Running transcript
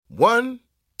1,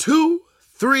 2,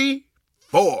 3,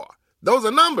 4. Those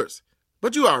are numbers,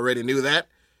 but you already knew that.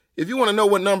 If you want to know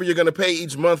what number you're going to pay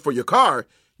each month for your car,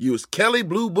 use Kelley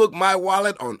Blue Book My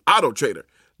Wallet on Auto Trader.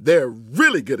 They're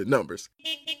really good at numbers.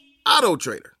 Auto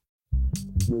Trader.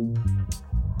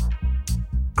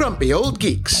 Grumpy Old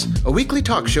Geeks, a weekly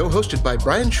talk show hosted by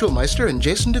Brian Schulmeister and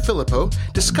Jason DeFilippo,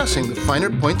 discussing the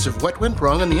finer points of what went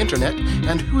wrong on the internet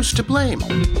and who's to blame.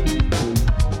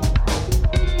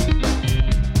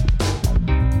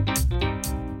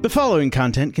 The following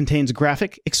content contains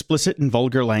graphic, explicit, and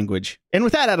vulgar language. And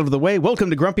with that out of the way,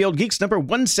 welcome to Grumpy Old Geeks number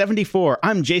 174.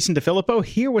 I'm Jason DeFilippo,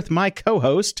 here with my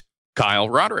co-host, Kyle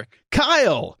Roderick.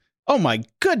 Kyle! Oh my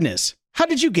goodness! How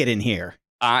did you get in here?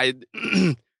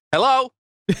 Hello?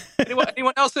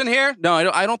 Anyone else in here? No,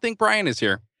 I don't think Brian is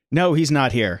here. No, he's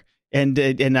not here. And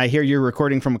I hear you're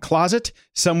recording from a closet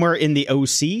somewhere in the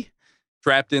OC.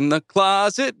 Trapped in the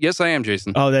closet. Yes, I am,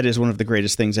 Jason. Oh, that is one of the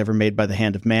greatest things ever made by the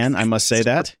hand of man. I must say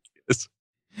that. Yes.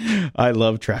 I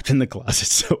love Trapped in the Closet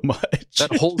so much.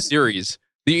 That whole series.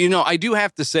 You know, I do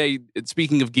have to say,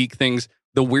 speaking of geek things,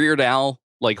 the Weird Al,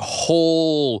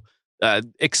 whole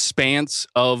expanse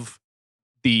of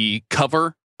the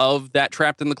cover of that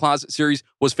Trapped in the Closet series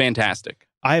was fantastic.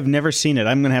 I have never seen it.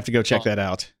 I'm going to have to go check that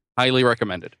out. Highly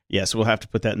recommended. Yes, we'll have to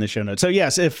put that in the show notes. So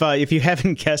yes, if you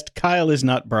haven't guessed, Kyle is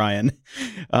not Brian.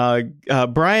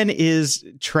 Brian is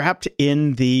trapped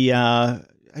in the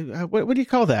what do you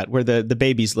call that? Where the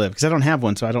babies live? Because I don't have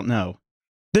one, so I don't know.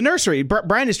 The nursery.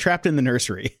 Brian is trapped in the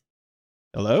nursery.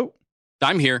 Hello?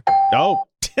 I'm here. Oh,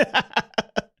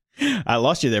 I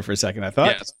lost you there for a second. I thought.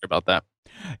 Yeah, sorry about that.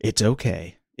 It's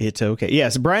okay. It's okay.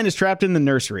 Yes, Brian is trapped in the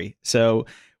nursery. So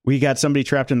we got somebody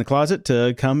trapped in the closet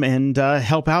to come and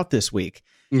help out this week.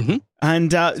 Mm-hmm.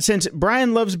 And since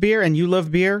Brian loves beer and you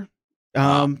love beer,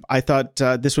 I thought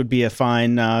this would be a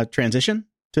fine transition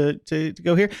to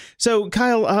go here. So,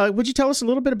 Kyle, would you tell us a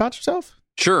little bit about yourself?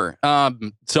 Sure.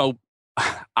 So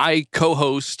I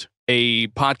co-host a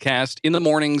podcast in the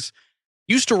mornings.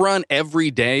 Used to run every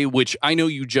day, which I know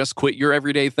you just quit your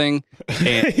everyday thing.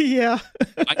 And yeah.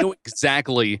 I know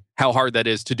exactly how hard that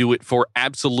is to do it for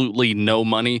absolutely no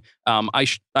money. I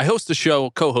host the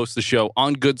show, co-host the show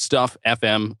on Good Stuff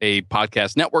FM, a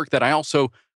podcast network that I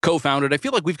also co-founded. I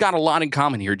feel like we've got a lot in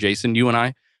common here, Jason, you and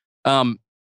I.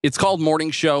 It's called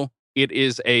Morning Show. It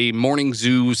is a morning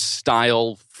zoo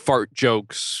style fart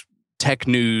jokes, tech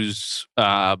news,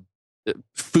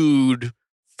 food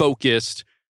focused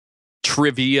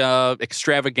trivia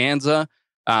extravaganza.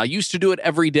 Used to do it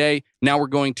every day. Now we're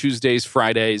going Tuesdays,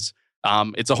 Fridays.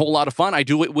 It's a whole lot of fun. I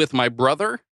do it with my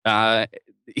brother.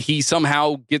 He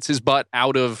somehow gets his butt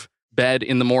out of bed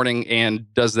in the morning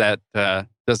and does that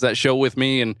show with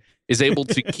me and is able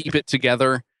to keep it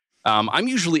together. I'm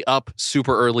usually up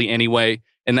super early anyway,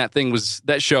 and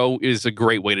that show is a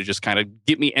great way to just kind of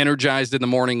get me energized in the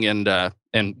morning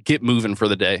and get moving for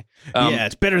the day. Yeah,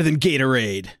 it's better than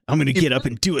Gatorade. I'm going to get up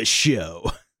and do a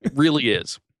show. It really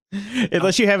is.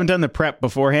 Unless you haven't done the prep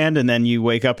beforehand, and then you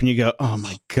wake up and you go, "Oh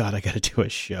my God, I got to do a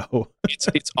show."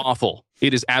 It's awful.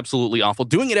 It is absolutely awful.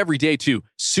 Doing it every day too,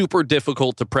 super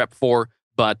difficult to prep for.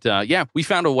 But yeah, we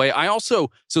found a way. So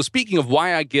speaking of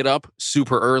why I get up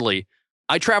super early,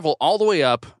 I travel all the way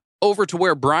up over to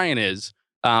where Brian is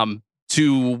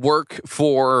to work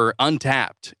for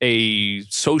Untapped, a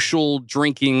social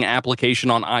drinking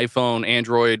application on iPhone,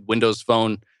 Android, Windows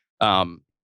Phone.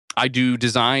 I do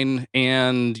design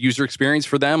and user experience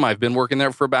for them. I've been working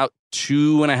there for about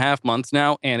 2.5 months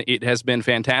now, and it has been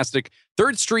fantastic.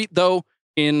 3rd Street, though,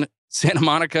 in Santa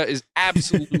Monica is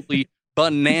absolutely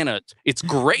bananas. It's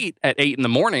great at 8 in the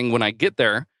morning when I get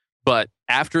there, but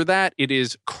after that, it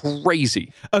is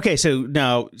crazy. Okay, so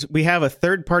now we have a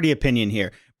third-party opinion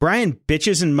here. Brian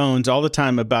bitches and moans all the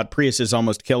time about Priuses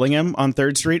almost killing him on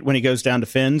 3rd Street when he goes down to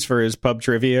Finn's for his pub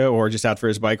trivia or just out for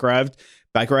his bike rides.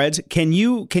 Can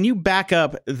you back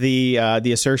up the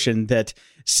assertion that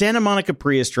Santa Monica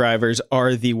Prius drivers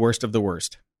are the worst of the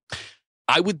worst?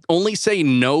 I would only say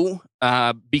no,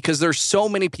 because there's so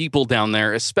many people down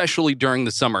there, especially during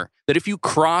the summer, that if you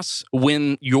cross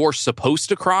when you're supposed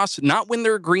to cross, not when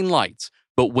there are green lights,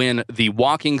 but when the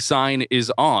walking sign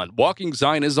is on.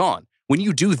 When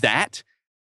you do that,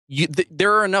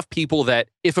 there are enough people that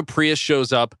if a Prius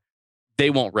shows up, they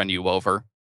won't run you over.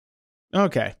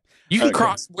 Okay. You can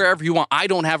cross wherever you want. I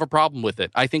don't have a problem with it.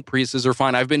 I think Priuses are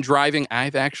fine.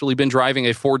 I've actually been driving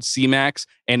a Ford C-Max,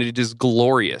 and it is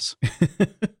glorious.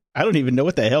 I don't even know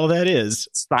what the hell that is.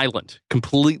 Silent.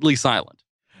 Completely silent.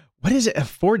 What is it? A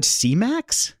Ford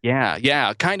C-Max?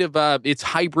 Yeah. Kind of, it's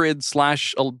hybrid /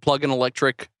 plug-in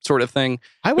electric sort of thing.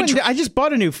 I just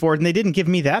bought a new Ford and they didn't give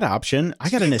me that option. I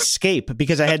got an Escape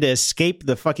because I had to escape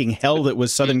the fucking hell that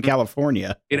was Southern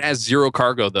California. It has zero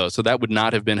cargo though, so that would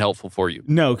not have been helpful for you.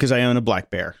 No, because I own a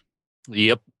Black Bear.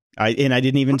 Yep. I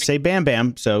didn't even say Bam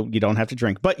Bam, so you don't have to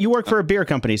drink. But you work for a beer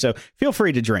company, so feel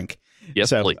free to drink.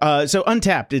 Yes, please. So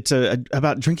Untapped, it's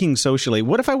about drinking socially.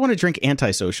 What if I want to drink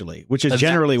antisocially, which is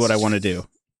generally what I want to do?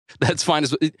 That's fine.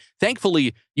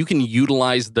 Thankfully, you can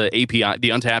utilize the API,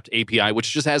 the Untapped API,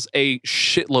 which just has a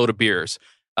shitload of beers.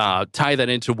 Tie that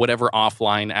into whatever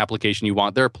offline application you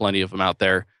want. There are plenty of them out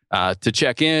there to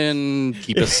check in,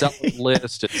 keep a selling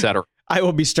list, etc. I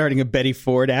will be starting a Betty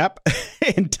Ford app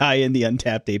and tie in the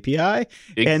Untapped API.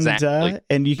 Exactly.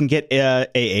 And you can get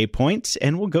AA points,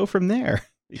 and we'll go from there.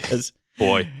 Because,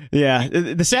 boy, yeah.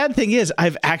 The sad thing is,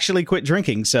 I've actually quit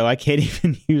drinking, so I can't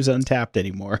even use Untapped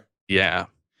anymore. Yeah.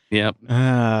 Yep.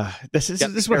 This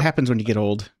is what happens when you get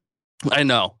old. I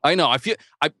know. I feel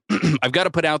I've got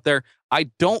to put out there. I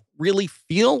don't really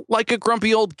feel like a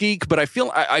grumpy old geek, but I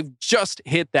feel I've just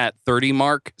hit that 30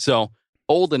 mark. So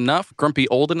old enough, grumpy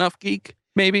old enough geek,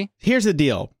 maybe. Here's the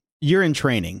deal. You're in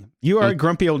training. You are a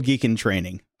grumpy old geek in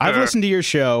training. I've listened to your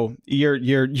show.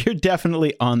 You're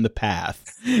definitely on the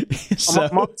path. So,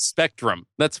 I'm on the spectrum.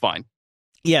 That's fine.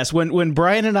 Yes, when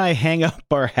Brian and I hang up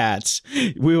our hats,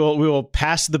 we will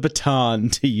pass the baton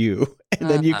to you, and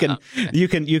then you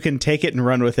can take it and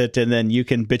run with it, and then you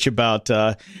can bitch about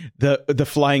the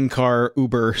flying car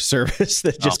Uber service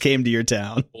that just came to your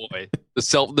town. Boy,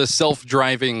 the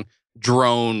self-driving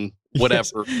drone,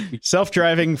 whatever. Yes.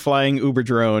 Self-driving flying Uber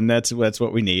drone. That's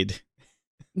what we need.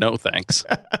 No thanks.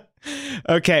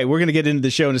 Okay, we're gonna get into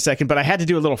the show in a second, but I had to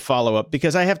do a little follow-up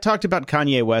because I have talked about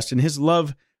Kanye West and his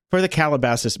love for the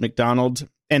Calabasas McDonald's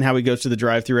and how he goes to the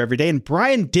drive-thru every day. And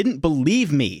Brian didn't believe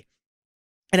me.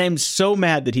 And I'm so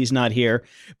mad that he's not here.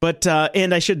 But,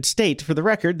 and I should state for the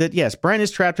record that, yes, Brian is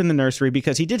trapped in the nursery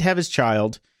because he did have his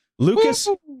child, Lucas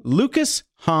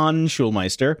Hahn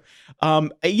Schulmeister.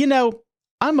 You know,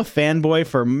 I'm a fanboy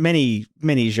for many,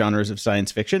 many genres of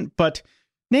science fiction, but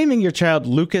naming your child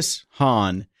Lucas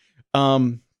Hahn,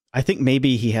 I think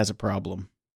maybe he has a problem.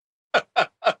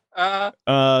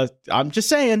 I'm just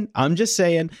saying.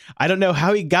 I don't know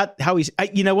how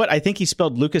you know what? I think he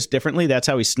spelled Lucas differently. That's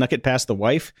how he snuck it past the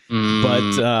wife.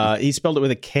 But he spelled it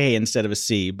with a K instead of a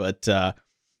C. But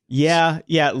yeah,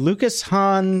 Lucas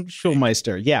Hahn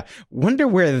Schulmeister. Yeah. Wonder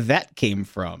where that came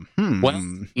from.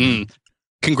 Well,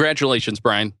 congratulations,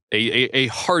 Brian. A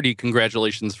hearty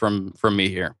congratulations from me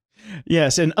here.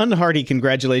 Yes, an unhearty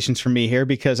congratulations from me here,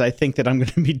 because I think that I'm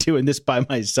going to be doing this by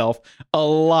myself a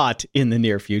lot in the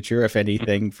near future, if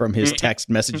anything from his text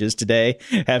messages today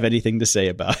have anything to say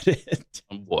about it.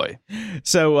 Oh, boy.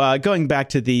 So going back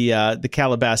to the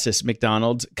Calabasas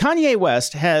McDonald's, Kanye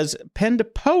West has penned a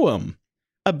poem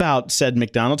about said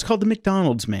McDonald's called The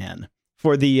McDonald's Man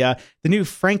for the new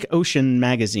Frank Ocean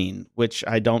magazine, which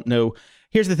I don't know.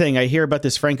 Here's the thing. I hear about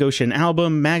this Frank Ocean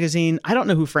album magazine. I don't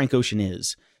know who Frank Ocean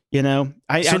is. You know,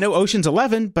 I know Ocean's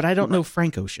 11, but I don't know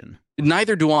Frank Ocean.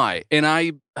 Neither do I. And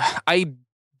I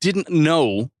didn't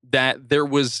know that there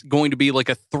was going to be like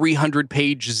a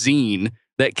 300-page zine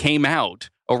that came out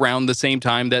around the same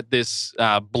time that this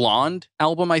Blonde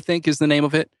album, I think is the name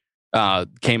of it,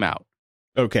 came out.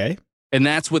 Okay. And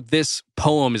that's what this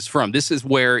poem is from. This is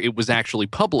where it was actually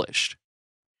published.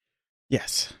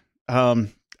 Yes.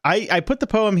 I put the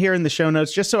poem here in the show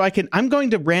notes just so I'm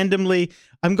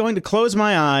going to close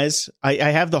my eyes. I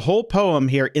have the whole poem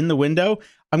here in the window.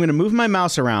 I'm going to move my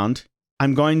mouse around.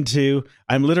 I'm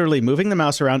literally moving the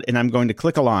mouse around, and I'm going to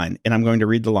click a line, and I'm going to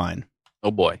read the line. Oh,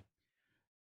 boy.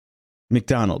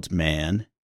 McDonald's, man.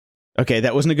 Okay,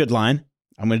 that wasn't a good line.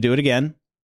 I'm going to do it again.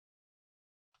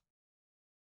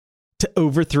 To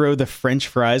overthrow the French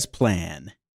fries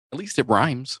plan. At least it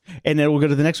rhymes. And then we'll go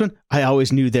to the next one. I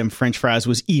always knew them French fries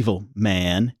was evil,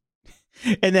 man.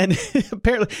 And then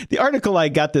apparently the article I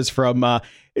got this from,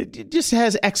 it just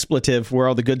has expletive where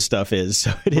all the good stuff is.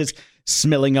 So it is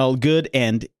smelling all good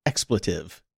and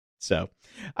expletive. So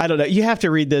I don't know. You have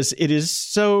to read this. It is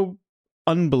so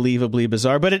unbelievably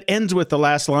bizarre, but it ends with the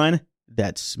last line,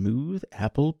 that smooth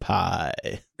apple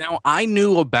pie. Now, I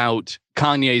knew about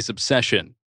Kanye's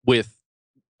obsession with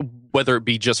whether it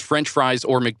be just French fries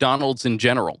or McDonald's in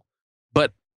general.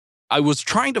 But I was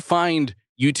trying to find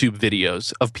YouTube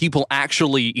videos of people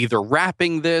actually either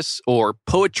rapping this or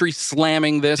poetry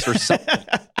slamming this or something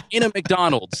in a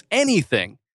McDonald's,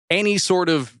 anything, any sort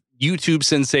of YouTube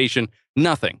sensation,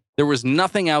 nothing. There was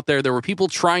nothing out there. There were people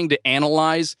trying to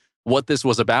analyze what this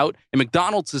was about. And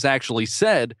McDonald's has actually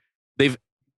said they've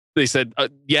They said,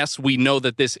 yes, we know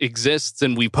that this exists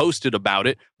and we posted about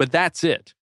it, but that's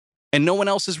it. And no one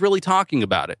else is really talking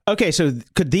about it. Okay, so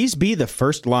could these be the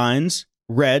first lines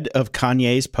read of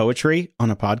Kanye's poetry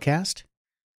on a podcast?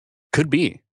 Could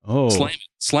be. Oh,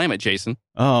 Slam it, Jason.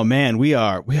 Oh man, we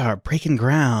are breaking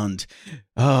ground.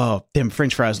 Oh, them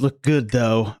French fries look good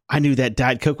though. I knew that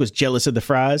Diet Coke was jealous of the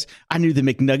fries. I knew the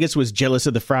McNuggets was jealous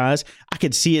of the fries. I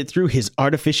could see it through his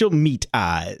artificial meat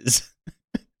eyes.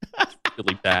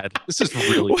 Really bad. This is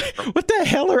really what the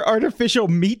hell are artificial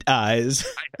meat eyes?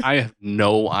 I have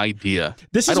no idea.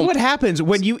 This is what happens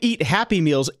when you eat Happy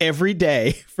Meals every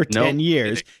day for 10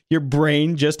 years. Your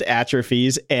brain just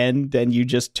atrophies and then you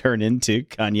just turn into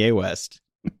Kanye West.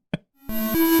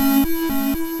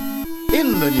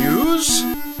 In the news,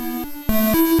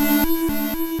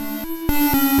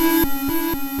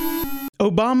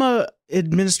 Obama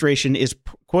administration is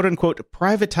quote unquote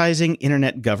privatizing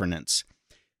internet governance.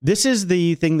 This is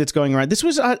the thing that's going around. This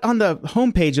was on the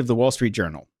homepage of the Wall Street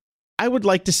Journal. I would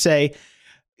like to say,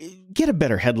 get a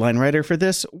better headline writer for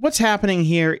this. What's happening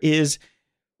here is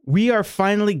we are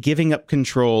finally giving up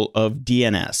control of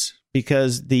DNS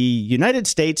because the United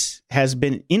States has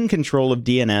been in control of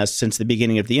DNS since the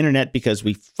beginning of the internet because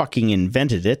we fucking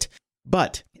invented it.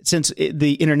 But since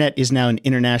the internet is now an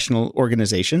international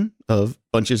organization of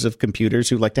bunches of computers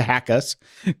who like to hack us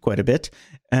quite a bit,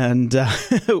 and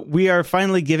we are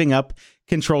finally giving up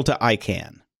control to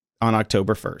ICANN on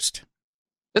October 1st.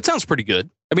 That sounds pretty good.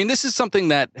 I mean, this is something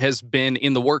that has been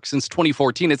in the works since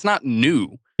 2014. It's not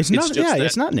new. It's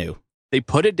not new. They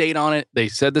put a date on it. They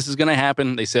said this is going to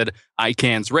happen. They said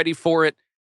ICANN's ready for it.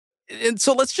 And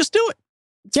so let's just do it.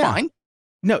 It's fine.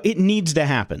 No, it needs to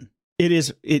happen.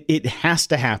 It has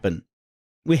to happen.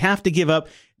 We have to give up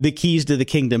the keys to the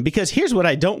kingdom because here's what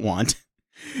I don't want.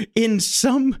 In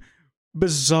some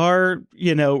bizarre,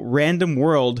 random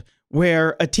world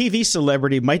where a TV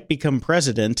celebrity might become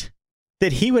president,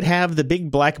 that he would have the big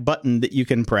black button that you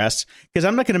can press, because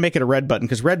I'm not going to make it a red button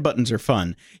because red buttons are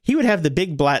fun. He would have the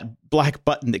big black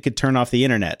button that could turn off the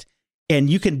internet. And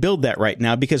you can build that right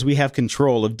now because we have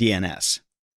control of DNS.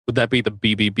 Would that be the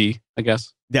BBB, I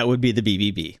guess? That would be the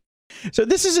BBB. So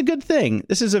this is a good thing.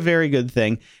 This is a very good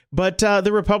thing. But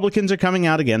the Republicans are coming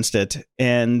out against it.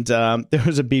 And there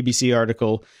was a BBC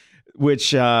article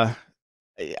which there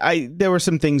were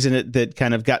some things in it that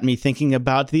kind of got me thinking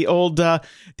about the old the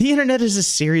internet is a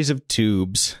series of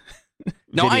tubes.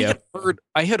 No, I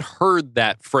had heard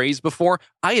that phrase before.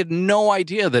 I had no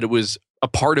idea that it was a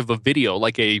part of a video,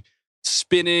 like a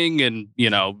spinning and,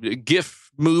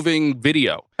 GIF moving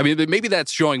video. I mean, maybe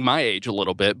that's showing my age a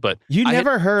little bit, but you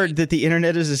never heard that the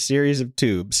internet is a series of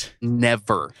tubes.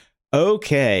 Never.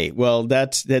 Okay, well,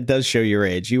 that does show your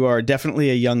age. You are definitely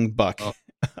a young buck. Oh.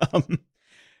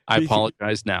 I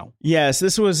apologize now. Yes,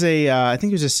 this was I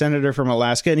think he was a senator from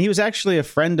Alaska, and he was actually a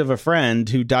friend of a friend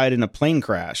who died in a plane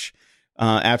crash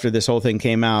after this whole thing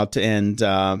came out. And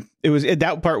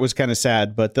that part was kind of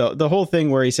sad, but the whole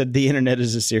thing where he said the internet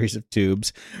is a series of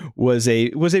tubes was a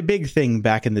big thing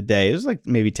back in the day. It was like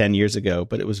maybe 10 years ago,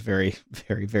 but it was very,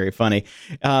 very, very funny.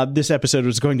 This episode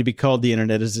was going to be called The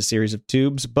Internet is a Series of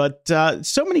Tubes, but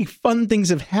so many fun things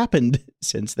have happened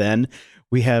since then.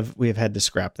 We have had to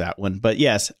scrap that one. But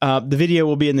yes, the video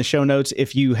will be in the show notes.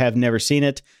 If you have never seen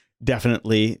it,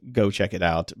 definitely go check it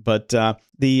out. But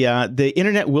the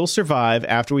internet will survive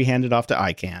after we hand it off to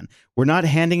ICANN. We're not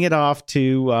handing it off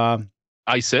to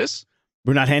ISIS.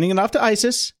 We're not handing it off to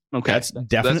ISIS. Okay, that's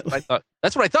definitely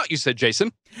that's what I thought you said,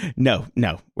 Jason. No,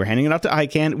 we're handing it off to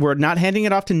ICANN. We're not handing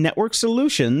it off to Network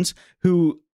Solutions,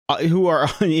 who are,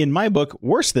 in my book,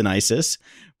 worse than ISIS.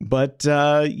 But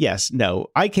yes, no,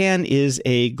 ICANN is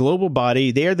a global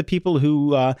body. They are the people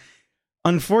who,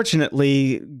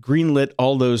 unfortunately, greenlit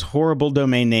all those horrible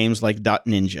domain names like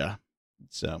 .ninja.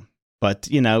 So, but,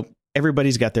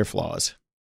 everybody's got their flaws.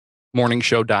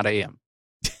 Morningshow.am.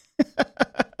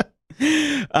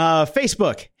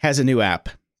 Facebook has a new app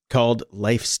called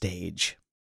Life Stage.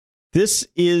 This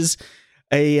is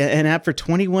an app for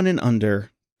 21 and under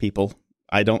people.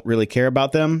 I don't really care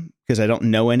about them because I don't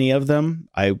know any of them.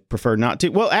 I prefer not to.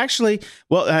 Well, actually,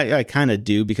 I kind of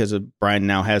do because Brian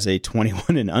now has a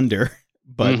 21 and under,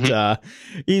 but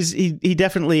he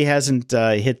definitely hasn't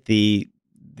hit the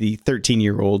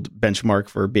 13-year-old benchmark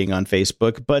for being on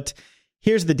Facebook. But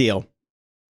here's the deal.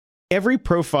 Every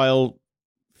profile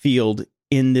field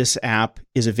in this app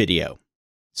is a video.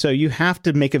 So you have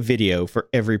to make a video for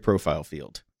every profile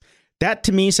field. That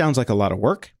to me sounds like a lot of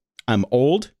work. I'm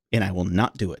old and I will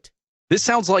not do it. This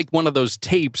sounds like one of those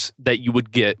tapes that you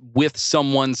would get with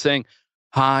someone saying,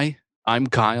 "Hi, I'm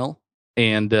Kyle,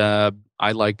 and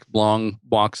I like long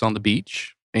walks on the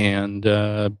beach. and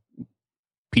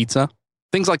pizza,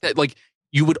 things like that. Like,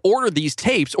 you would order these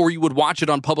tapes, or you would watch it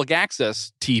on public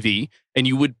access TV, and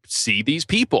you would see these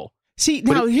people. See,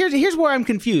 now here's where I'm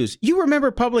confused. You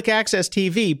remember public access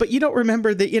TV, but you don't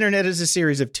remember the internet as a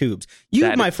series of tubes.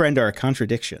 You, my friend, are a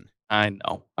contradiction. I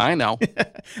know.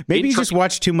 Maybe you just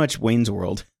watch too much Wayne's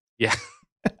World. Yeah.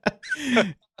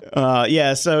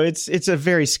 Yeah, so it's a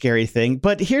very scary thing.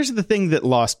 But here's the thing that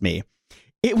lost me.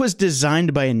 It was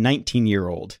designed by a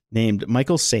 19-year-old named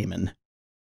Michael Saman.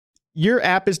 Your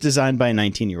app is designed by a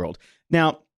 19-year-old.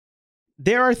 Now,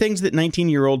 there are things that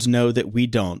 19-year-olds know that we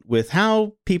don't, with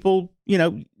how people,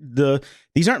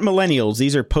 these aren't millennials,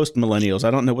 these are post-millennials.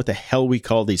 I don't know what the hell we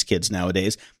call these kids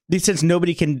nowadays. Since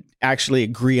nobody can actually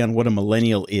agree on what a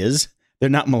millennial is, they're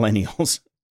not millennials.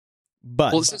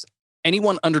 But this is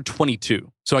anyone under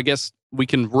 22. So I guess we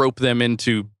can rope them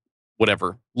into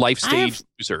whatever, life stage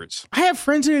users. I have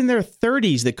friends in their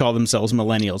 30s that call themselves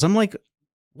millennials. I'm like,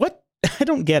 what? I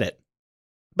don't get it.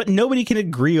 But nobody can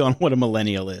agree on what a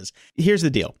millennial is. Here's the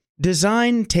deal.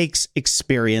 Design takes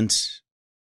experience,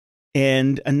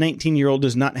 and a 19-year-old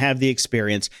does not have the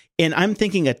experience. And I'm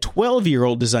thinking a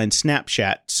 12-year-old designed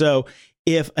Snapchat. So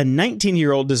if a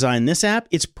 19-year-old designed this app,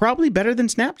 it's probably better than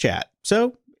Snapchat.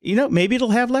 So, maybe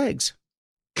it'll have legs.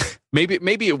 Maybe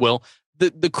it will.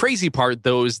 The crazy part,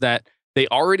 though, is that they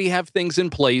already have things in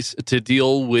place to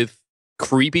deal with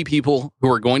creepy people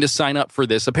who are going to sign up for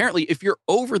this. Apparently, if you're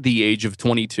over the age of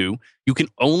 22, you can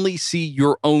only see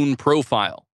your own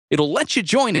profile. It'll let you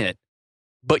join it,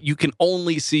 but you can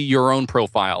only see your own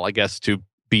profile, I guess, to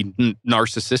be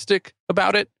narcissistic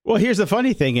about it. Well, here's the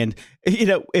funny thing. And,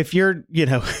 if you're,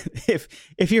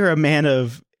 if you're a man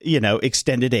of,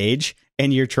 extended age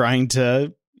and you're trying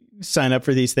to sign up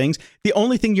for these things, the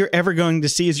only thing you're ever going to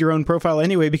see is your own profile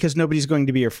anyway, because nobody's going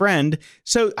to be your friend.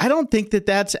 So I don't think that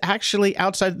that's actually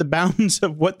outside the bounds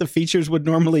of what the features would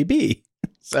normally be.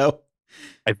 So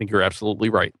I think you're absolutely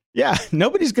right. Yeah,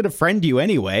 nobody's going to friend you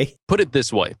anyway. Put it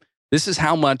this way. This is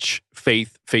how much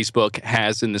faith Facebook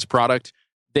has in this product.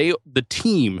 The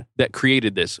team that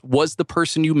created this was the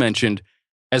person you mentioned,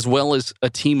 as well as a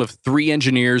team of 3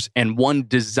 engineers and 1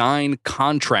 design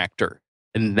contractor.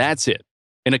 And that's it.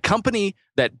 In a company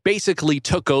that basically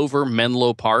took over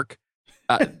Menlo Park,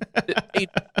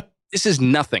 this is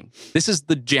nothing. This is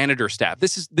the janitor staff.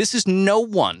 This is no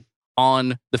one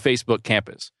on the Facebook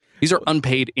campus. These are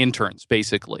unpaid interns,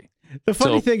 basically. The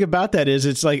funny thing about that is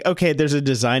it's like, okay, there's a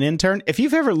design intern. If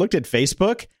you've ever looked at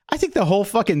Facebook, I think the whole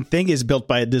fucking thing is built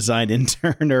by a design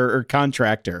intern or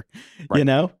contractor,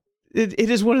 right. It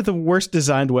is one of the worst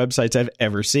designed websites I've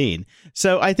ever seen.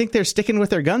 So I think they're sticking with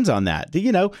their guns on that.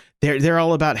 They're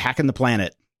all about hacking the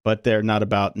planet, but they're not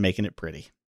about making it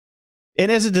pretty.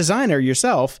 And as a designer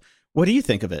yourself, what do you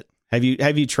think of it? Have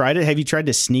you tried it? Have you tried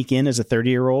to sneak in as a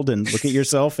 30-year-old and look at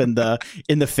yourself in the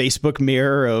Facebook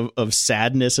mirror of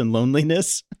sadness and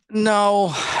loneliness?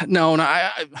 No.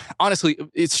 I honestly,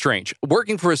 it's strange.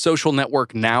 Working for a social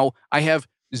network now, I have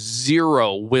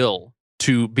zero will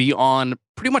to be on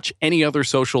pretty much any other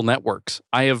social networks.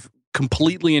 I have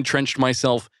completely entrenched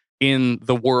myself in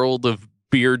the world of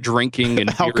beer drinking and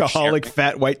alcoholic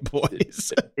fat white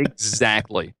boys.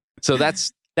 Exactly. So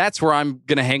that's where I'm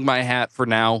going to hang my hat for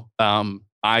now. I'm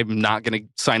not going to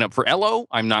sign up for Elo.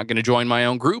 I'm not going to join my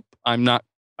own group. I'm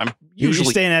usually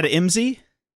you staying out of IMSI?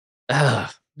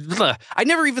 I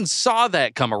never even saw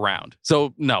that come around.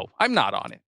 So no, I'm not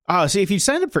on it. Oh, see, if you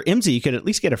signed up for IMSI, you could at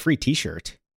least get a free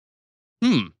t-shirt.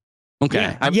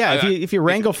 Okay. Yeah. If you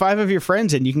wrangle 5 of your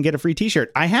friends in, you can get a free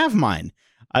t-shirt. I have mine.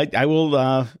 I will.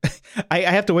 I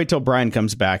have to wait till Brian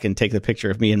comes back and take the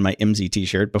picture of me in my IMSI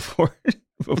t-shirt before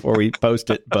we post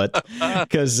it. But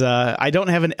because I don't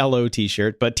have an LO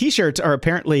t-shirt, but t-shirts are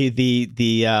apparently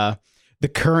the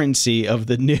currency of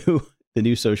the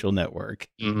new social network.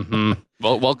 Mm-hmm.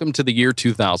 Well, welcome to the year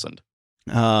 2000.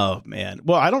 Oh man.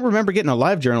 Well, I don't remember getting a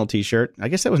LiveJournal t-shirt. I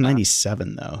guess that was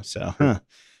 97 though. So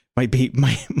might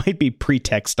be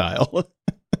pre-textile.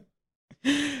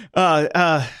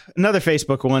 Another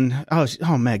Facebook one.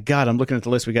 Oh my God, I'm looking at the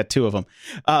list. We got 2 of them.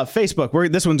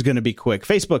 Facebook, this one's going to be quick.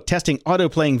 Facebook testing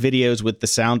auto-playing videos with the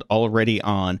sound already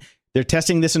on. They're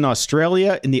testing this in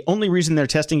Australia, and the only reason they're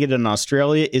testing it in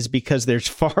Australia is because they're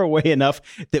far away enough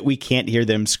that we can't hear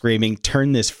them screaming,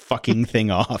 "Turn this fucking thing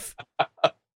off."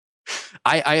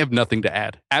 I have nothing to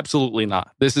add. Absolutely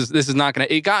not. This is not going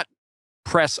to... It got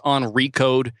press on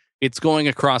Recode. It's going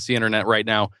across the internet right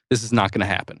now. This is not going to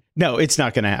happen. No, it's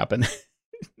not going to happen.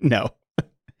 No.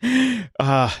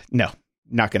 No.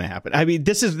 Not going to happen. I mean,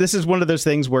 this is one of those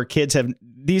things where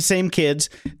these same kids,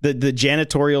 the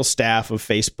janitorial staff of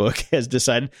Facebook has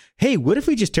decided, hey, what if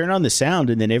we just turn on the sound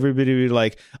and then everybody would be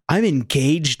like, I'm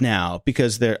engaged now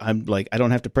because I'm like, I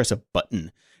don't have to press a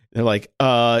button. They're like,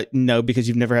 no, because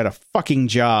you've never had a fucking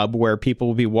job where people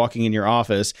will be walking in your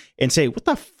office and say, what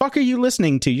the fuck are you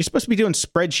listening to? You're supposed to be doing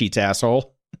spreadsheets,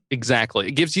 asshole. Exactly.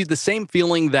 It gives you the same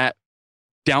feeling that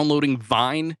downloading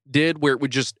Vine did, where it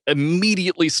would just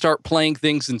immediately start playing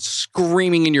things and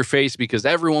screaming in your face because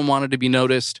everyone wanted to be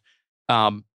noticed.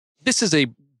 This is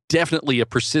definitely a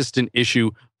persistent issue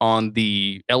on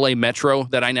the LA Metro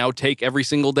that I now take every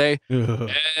single day.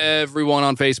 Everyone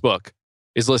on Facebook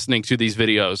is listening to these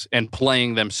videos and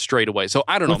playing them straight away. So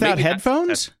I don't know. Without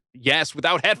headphones? Yes,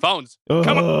 without headphones.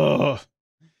 Come on.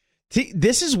 See,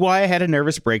 this is why I had a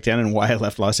nervous breakdown and why I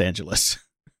left Los Angeles.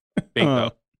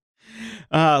 Bingo.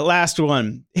 Last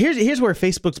one. Here's where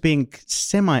Facebook's being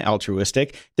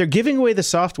semi-altruistic. They're giving away the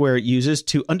software it uses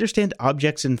to understand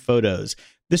objects in photos.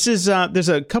 This is there's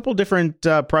a couple different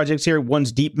projects here.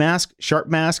 One's Deep Mask, Sharp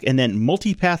Mask, and then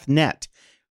Multipath Net.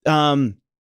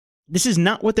 This is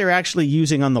not what they're actually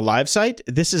using on the live site.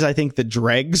 This is, I think, the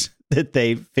dregs that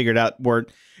they figured out were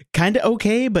kind of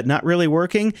okay, but not really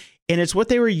working. And it's what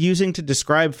they were using to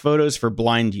describe photos for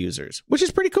blind users, which is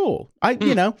pretty cool.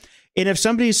 You know, and if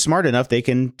somebody's smart enough, they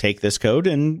can take this code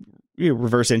and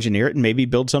reverse engineer it and maybe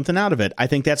build something out of it. I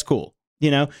think that's cool. You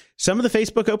know, some of the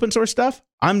Facebook open source stuff,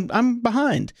 I'm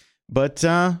behind. But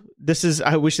I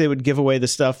wish they would give away the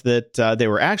stuff that they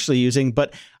were actually using.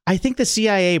 But I think the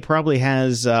CIA probably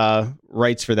has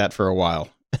rights for that for a while.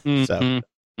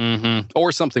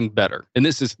 Or something better. And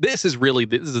this is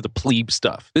the plebe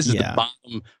stuff. This is the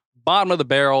bottom of the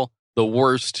barrel, the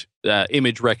worst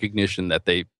image recognition that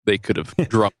they could have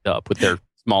drummed up with their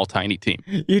small, tiny team.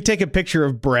 You take a picture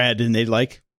of bread and they'd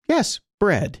like, yes,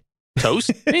 bread.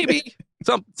 Toast, maybe.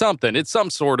 Something. It's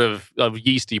some sort of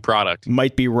yeasty product.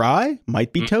 Might be rye,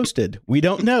 might be toasted. We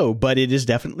don't know, but it is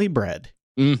definitely bread.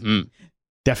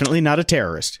 Definitely not a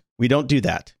terrorist. We don't do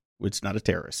that. It's not a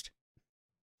terrorist.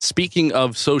 Speaking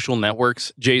of social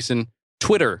networks, Jason,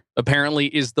 Twitter apparently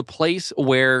is the place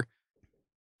where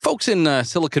folks in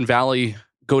Silicon Valley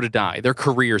go to die, their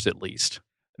careers at least.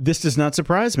 This does not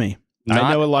surprise me.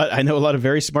 I know a lot of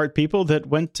very smart people that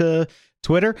went to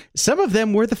Twitter. Some of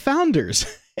them were the founders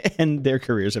and their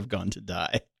careers have gone to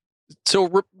die.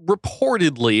 So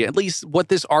reportedly, at least what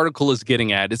this article is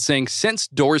getting at, it's saying since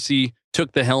Dorsey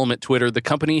took the helm at Twitter, the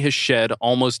company has shed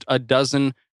almost a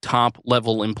dozen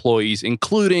top-level employees,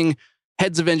 including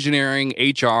heads of engineering,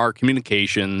 HR,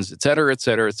 communications, et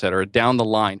cetera, down the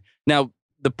line. Now,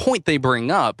 the point they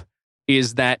bring up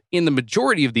is that in the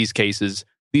majority of these cases,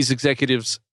 these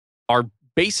executives are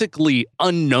basically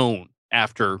unknown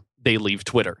after they leave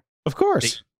Twitter. Of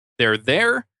course. They're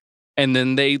there, and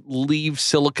then they leave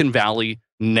Silicon Valley,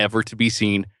 never to be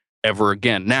seen ever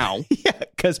again. Now, yeah,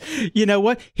 because you know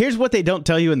what? Here's what they don't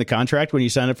tell you in the contract when you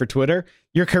sign up for Twitter.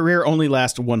 Your career only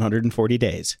lasts 140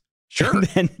 days. Sure.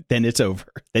 Then it's over.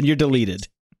 Then you're deleted.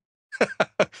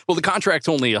 Well, the contract's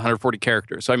only 140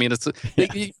 characters. So, I mean,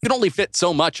 you can only fit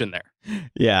so much in there.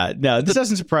 Yeah, no, this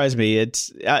doesn't surprise me.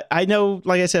 I know,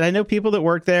 like I said, I know people that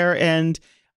work there, and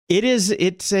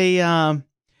it's an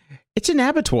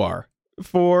abattoir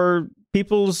for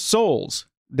people's souls.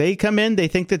 They come in, they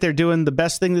think that they're doing the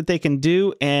best thing that they can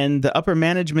do, and the upper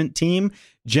management team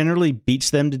generally beats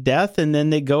them to death, and then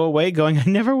they go away going, I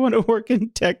never want to work in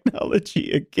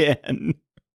technology again.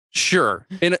 Sure.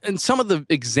 And some of the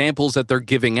examples that they're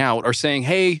giving out are saying,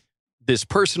 hey, this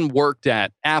person worked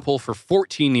at Apple for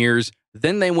 14 years,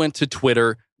 then they went to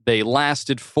Twitter, they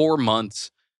lasted 4 months,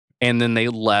 and then they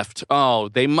left. Oh,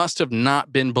 they must have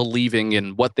not been believing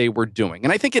in what they were doing.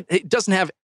 And I think it doesn't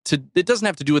have to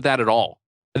do with that at all.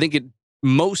 I think it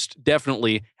most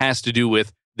definitely has to do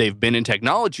with they've been in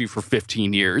technology for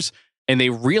 15 years and they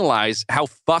realize how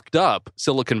fucked up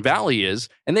Silicon Valley is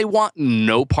and they want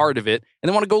no part of it and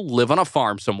they want to go live on a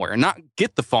farm somewhere and not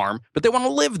get the farm, but they want to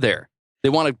live there. They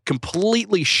want to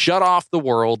completely shut off the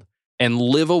world and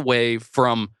live away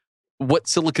from what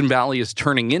Silicon Valley is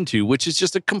turning into, which is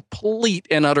just a complete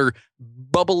and utter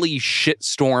bubbly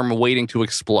shitstorm waiting to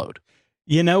explode.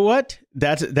 You know what?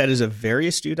 That is a very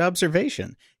astute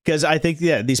observation, because I think,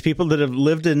 these people that have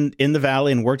lived in the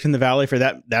Valley and worked in the Valley for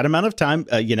that amount of time,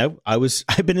 I was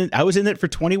in it for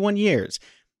 21 years.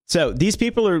 So these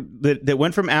people that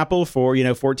went from Apple for,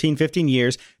 14, 15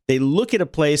 years. They look at a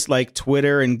place like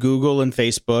Twitter and Google and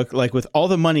Facebook, like with all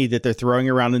the money that they're throwing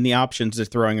around and the options they're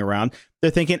throwing around, they're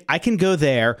thinking, I can go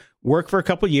there, work for a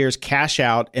couple of years, cash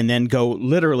out, and then go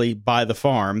literally buy the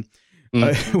farm.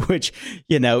 which,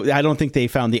 I don't think they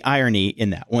found the irony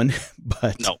in that one.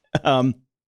 But no.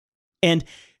 And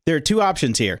there are two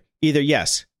options here. Either,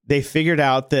 yes, they figured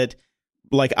out that,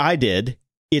 like I did,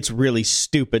 it's really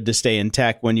stupid to stay in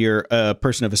tech when you're a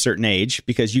person of a certain age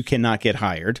because you cannot get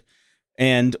hired.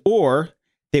 Or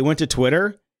they went to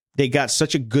Twitter, they got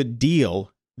such a good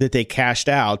deal that they cashed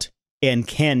out and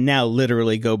can now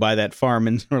literally go buy that farm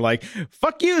and are like,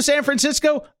 fuck you, San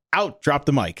Francisco, out, drop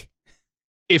the mic.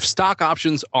 If stock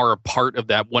options are a part of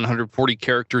that 140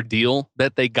 character deal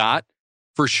that they got,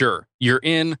 for sure, you're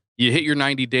in, you hit your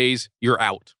 90 days, you're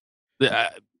out.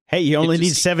 Hey, you only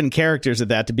need 7 characters of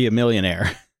that to be a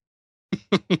millionaire.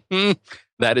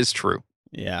 That is true.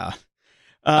 Yeah.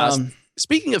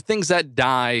 Speaking of things that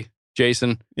die,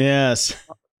 Jason. Yes.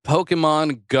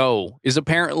 Pokemon Go is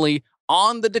apparently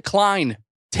on the decline.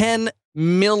 10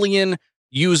 million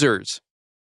users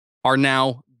are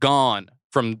now gone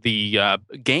from the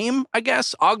game, I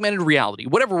guess, augmented reality,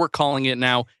 whatever we're calling it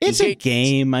now. It's a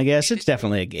game, I guess. It's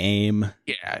definitely a game.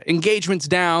 Yeah. Engagement's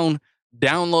down.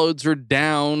 Downloads are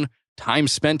down. Time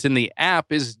spent in the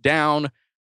app is down.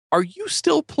 Are you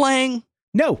still playing?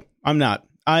 No, I'm not.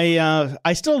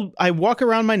 I walk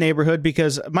around my neighborhood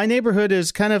because my neighborhood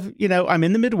is kind of, I'm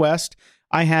in the Midwest.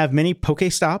 I have many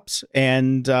Pokestops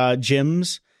and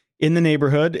gyms in the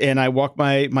neighborhood, and I walk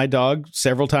my dog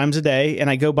several times a day, and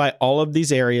I go by all of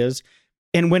these areas.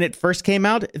 And when it first came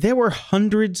out, there were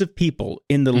hundreds of people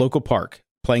in the local park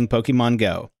playing Pokemon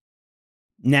Go.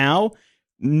 Now,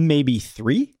 maybe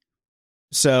 3.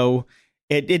 So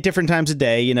at different times of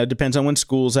day, depends on when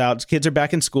school's out. Kids are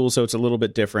back in school, so it's a little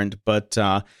bit different. But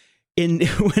when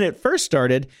it first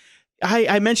started,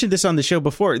 I mentioned this on the show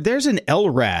before. There's an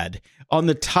LRAD on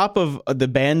the top of the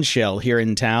band shell here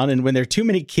in town. And when there are too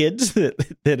many kids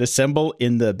that assemble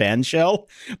in the band shell,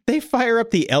 they fire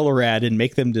up the LRAD and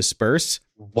make them disperse.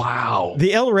 Wow.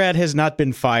 The LRAD has not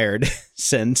been fired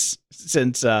since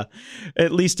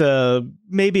at least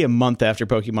maybe a month after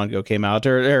Pokemon Go came out,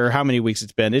 or how many weeks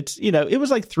it's been. It's, it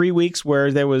was like 3 weeks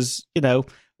where there was,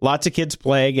 lots of kids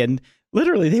playing, and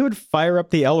literally they would fire up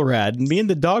the LRAD, and me and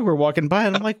the dog were walking by,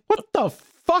 and I'm like, what the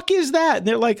fuck is that? And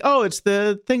they're like, oh, it's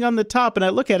the thing on the top. And I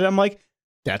look at it, I'm like,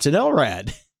 that's an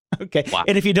LRAD. Okay. Wow.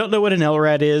 And if you don't know what an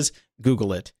LRAD is,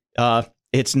 Google it.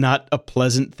 It's not a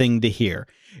pleasant thing to hear.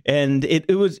 And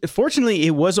it was, fortunately,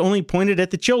 it was only pointed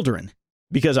at the children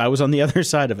because I was on the other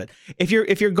side of it. If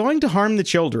you're going to harm the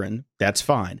children, that's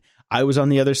fine. I was on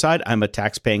the other side. I'm a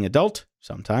tax-paying adult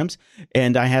sometimes,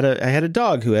 and I had a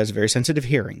dog who has very sensitive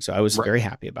hearing, so I was very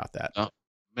happy about that. Oh,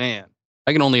 man,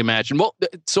 I can only imagine. Well,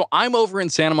 so I'm over in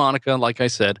Santa Monica, like I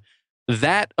said.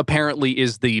 That apparently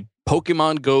is the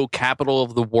Pokemon Go capital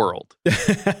of the world.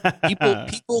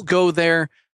 People go there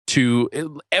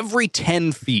to every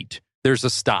 10 feet. There's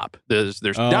a stop. There's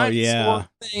dinosaur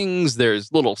things.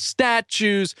 There's little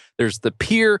statues. There's the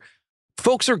pier.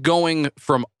 Folks are going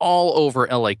from all over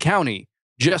LA County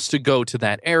just to go to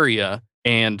that area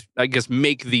and I guess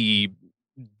make the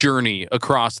journey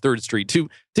across 3rd Street to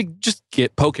just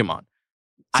get Pokemon.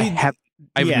 I've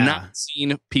not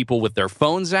seen people with their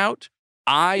phones out.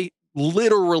 I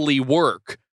literally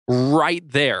work right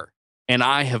there, and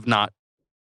I have not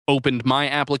opened my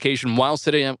application while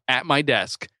sitting at my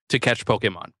desk to catch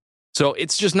Pokemon. So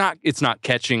it's not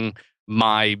catching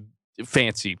my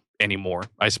fancy anymore,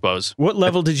 I suppose. What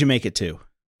level did you make it to?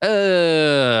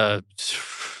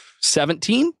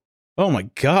 17. Oh my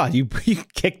God, you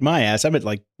kicked my ass. I'm at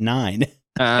like 9.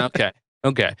 Okay.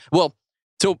 Well,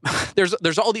 so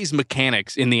there's all these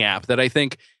mechanics in the app that I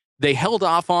think they held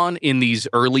off on in these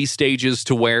early stages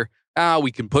to where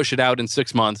we can push it out in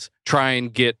 6 months, try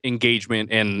and get engagement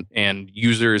and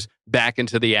users back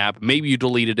into the app. Maybe you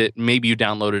deleted it, maybe you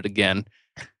downloaded it again.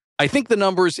 I think the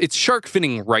numbers, it's shark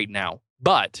finning right now,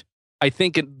 but I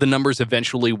think the numbers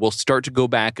eventually will start to go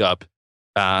back up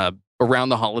around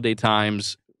the holiday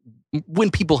times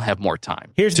when people have more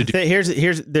time. There's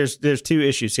 2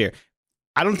 issues here.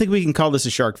 I don't think we can call this a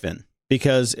shark fin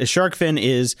because a shark fin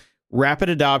is rapid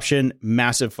adoption,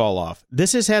 massive fall off.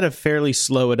 This has had a fairly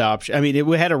slow adoption. I mean, it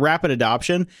had a rapid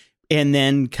adoption and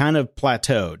then kind of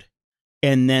plateaued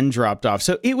and then dropped off.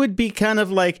 So it would be kind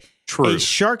of like a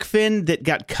shark fin that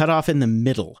got cut off in the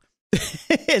middle.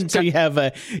 And so you have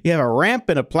a ramp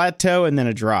and a plateau and then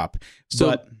a drop.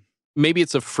 So maybe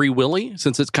it's a Free Willy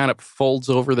since it kind of folds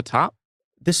over the top.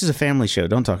 This is a family show.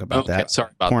 Don't talk about that.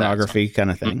 Sorry about pornography that. Kind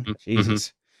of thing. Mm-hmm.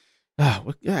 Jesus.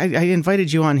 Oh, I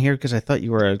invited you on here because I thought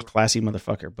you were a classy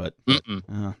motherfucker, but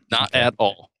not at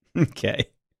all. Okay.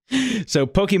 So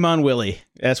Pokemon Willy,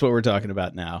 that's what we're talking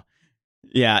about now.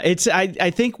 Yeah, it's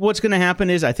I think what's going to happen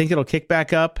is I think it'll kick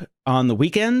back up on the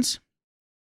weekends.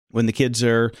 when the kids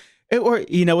are, or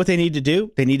you know what they need to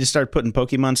do? They need to start putting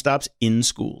Pokemon stops in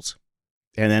schools.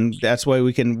 And then that's why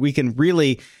we can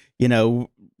really, you know,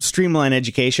 streamline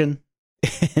education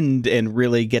and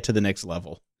really get to the next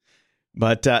level.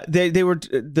 But they were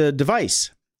the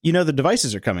device. You know, the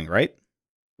devices are coming, right?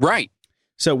 Right.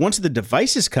 So once the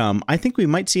devices come, I think we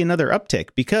might see another uptick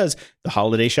because the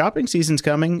holiday shopping season's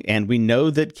coming, and we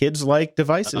know that kids like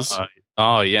devices.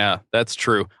 Oh, yeah, that's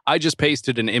true. I just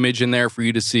pasted an image in there for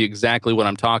you to see exactly what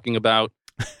I'm talking about.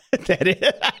 That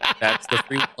is. That's the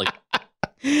free Willy.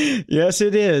 Yes,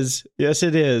 it is. Yes,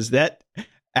 it is. That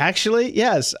actually,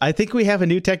 yes, I think we have a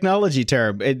new technology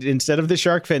term. Instead of the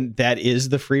shark fin, that is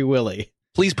the Free Willy.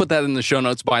 Please put that in the show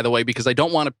notes, by the way, because I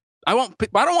don't want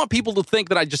people to think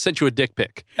that I just sent you a dick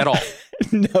pic at all.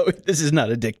 No, this is not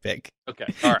a dick pic.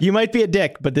 Okay. All right. You might be a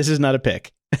dick, but this is not a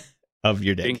pic of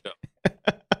your dick.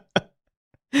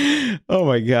 Oh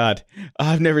my God.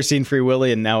 I've never seen Free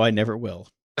Willy, and now I never will.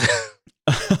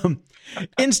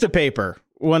 Instapaper,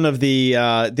 one of the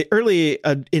early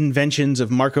inventions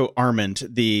of Marco Arment,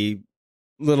 the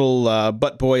little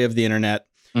butt boy of the internet.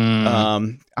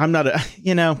 I'm not a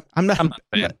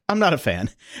fan.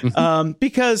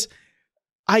 Because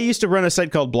I used to run a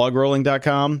site called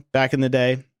blogrolling.com back in the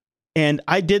day, and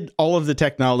I did all of the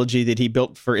technology that he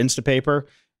built for Instapaper,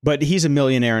 but he's a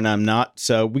millionaire and I'm not.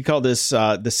 So we call this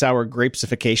the sour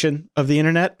grapesification of the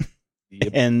internet.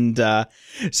 Yep. And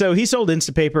so he sold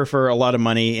Instapaper for a lot of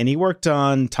money, and he worked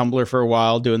on Tumblr for a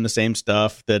while doing the same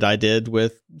stuff that I did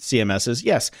with CMSs.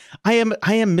 Yes, I am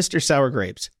Mr. Sour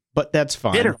Grapes, but that's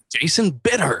fine. Bitter, Jason,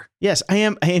 bitter. Yes, I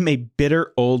am a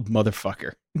bitter old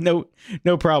motherfucker.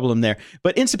 No problem there.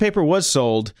 But Instapaper was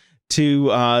sold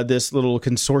to this little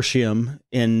consortium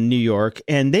in New York,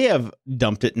 and they have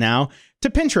dumped it now to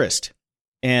Pinterest.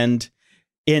 And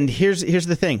here's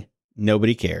the thing.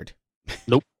 Nobody cared.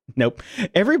 Nope.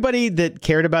 Everybody that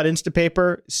cared about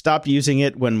Instapaper stopped using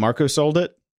it when Marco sold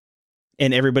it,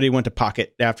 and everybody went to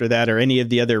Pocket after that, or any of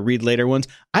the other read later ones.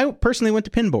 I personally went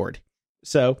to Pinboard.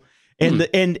 So, and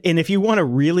if you want a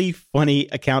really funny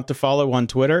account to follow on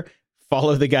Twitter,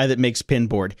 follow the guy that makes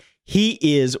Pinboard. He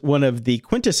is one of the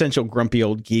quintessential grumpy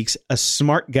old geeks, a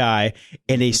smart guy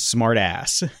and a smart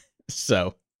ass.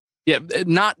 So, yeah,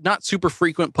 not super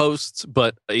frequent posts,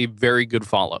 but a very good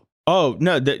follow. Oh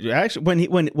no! Actually,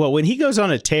 when he goes on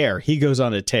a tear, he goes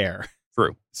on a tear.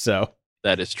 True. So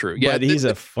that is true. Yeah, but he's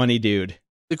a funny dude.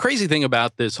 The crazy thing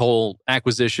about this whole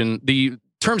acquisition, the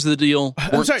terms of the deal.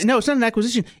 I'm sorry, no, it's not an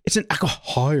acquisition. It's an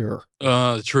hire.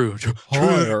 True.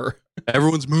 Hire.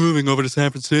 Everyone's moving over to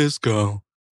San Francisco.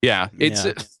 Yeah,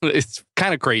 it's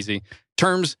kind of crazy.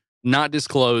 Terms not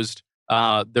disclosed.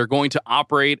 They're going to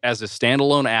operate as a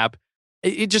standalone app.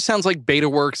 It just sounds like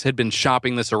BetaWorks had been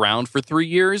shopping this around for 3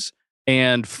 years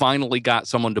and finally got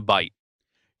someone to bite.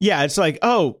 Yeah, it's like,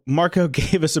 oh, Marco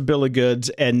gave us a bill of goods,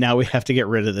 and now we have to get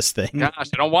rid of this thing. Gosh,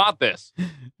 I don't want this.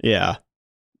 Yeah.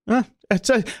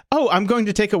 I'm going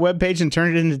to take a web page and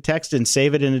turn it into text and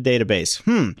save it in a database.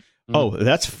 Oh,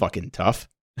 that's fucking tough.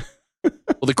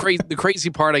 Well, the crazy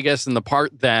part, I guess, and the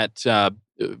part that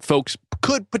folks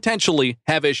could potentially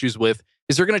have issues with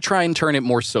is they're going to try and turn it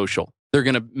more social. They're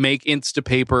going to make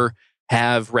Instapaper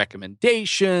have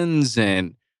recommendations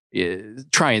and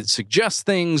try and suggest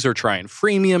things or try and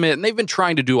freemium it. And they've been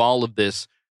trying to do all of this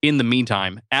in the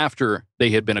meantime after they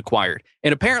had been acquired.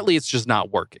 And apparently it's just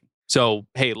not working. So,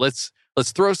 hey, let's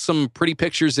throw some pretty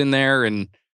pictures in there and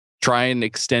try and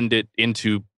extend it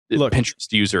into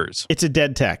Pinterest users. It's a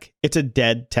dead tech.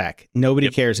 Nobody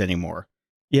cares anymore.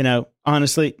 You know,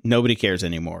 honestly, nobody cares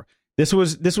anymore. This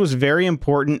was very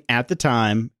important at the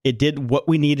time. It did what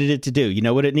we needed it to do. You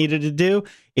know what it needed to do?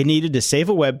 It needed to save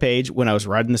a web page when I was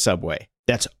riding the subway.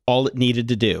 That's all it needed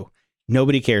to do.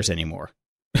 Nobody cares anymore.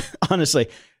 Honestly,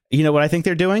 you know what I think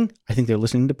they're doing? I think they're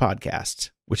listening to podcasts,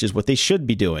 which is what they should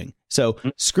be doing. So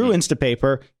screw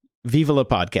Instapaper, viva la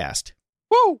podcast.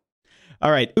 Woo! All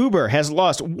right, Uber has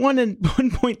lost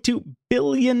 $1.2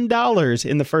 billion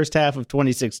in the first half of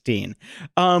 2016.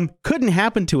 Couldn't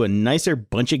happen to a nicer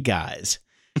bunch of guys.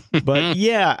 But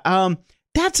yeah,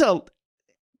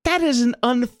 that is an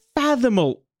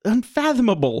unfathomable,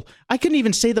 I couldn't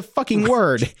even say the fucking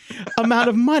word, amount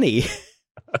of money.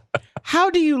 How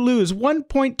do you lose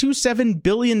 $1.27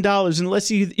 billion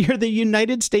unless you're the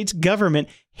United States government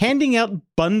handing out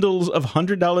bundles of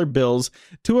 $100 bills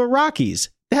to Iraqis?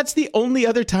 That's the only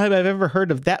other time I've ever heard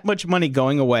of that much money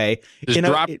going away. Just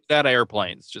drop it out of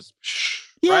airplanes. Just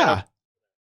yeah. Right.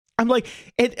 I'm like,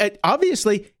 it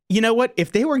obviously, you know what?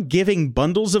 If they were giving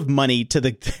bundles of money to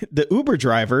the Uber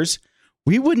drivers,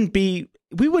 we wouldn't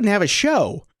have a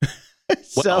show.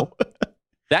 So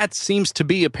that seems to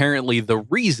be apparently the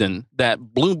reason that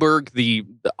Bloomberg, the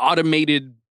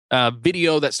automated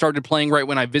video that started playing right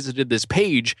when I visited this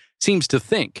page, seems to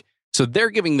think. So they're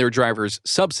giving their drivers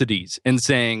subsidies and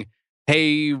saying,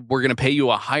 hey, we're going to pay you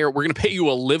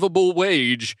a livable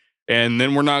wage, and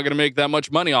then we're not going to make that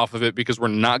much money off of it because we're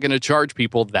not going to charge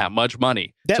people that much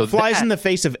money. That flies in the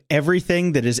face of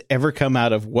everything that has ever come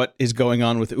out of what is going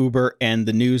on with Uber and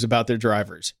the news about their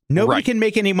drivers. Nobody can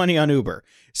make any money on Uber.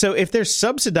 So if they're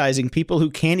subsidizing people who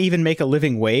can't even make a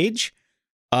living wage,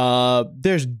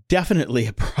 there's definitely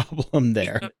a problem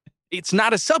there. It's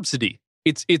not a subsidy.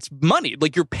 It's money.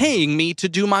 Like, you're paying me to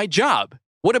do my job.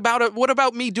 What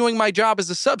about me doing my job as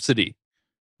a subsidy?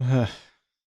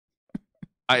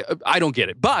 I don't get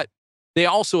it. But they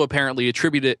also apparently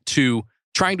attribute it to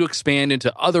trying to expand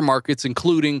into other markets,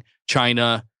 including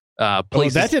China. Places. Well,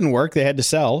 that didn't work. They had to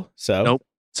sell. So nope.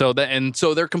 So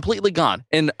they're completely gone.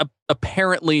 And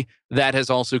apparently that has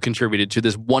also contributed to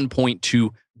this 1.2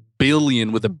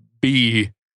 billion with a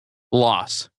B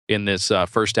loss in this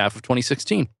first half of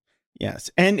 2016. Yes,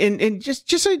 and just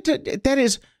so that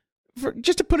is,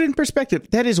 just to put it in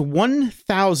perspective, that is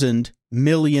 $1,000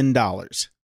 million.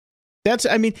 That's,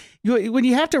 I mean, when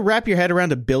you have to wrap your head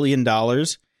around $1 billion,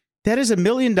 that is $1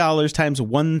 million times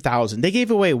 1,000. They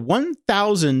gave away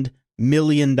 $1,000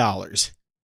 million.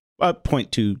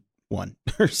 0.21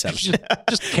 or 7.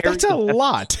 That's a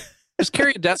lot. Just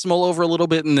carry a decimal over a little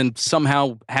bit and then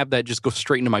somehow have that just go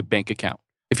straight into my bank account.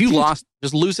 If you lost,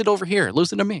 just lose it over here.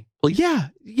 Lose it to me, please. Yeah.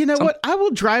 You know what? I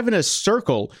will drive in a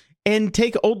circle and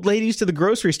take old ladies to the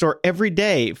grocery store every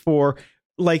day for,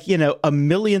 like, you know,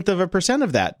 0.1%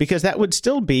 of that, because that would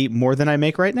still be more than I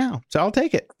make right now. So I'll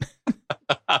take it.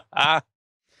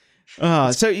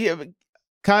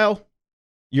 Kyle,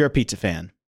 you're a pizza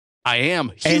fan. I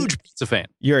am huge pizza fan.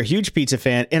 You're a huge pizza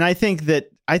fan. And I think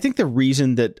the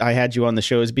reason that I had you on the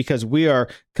show is because we are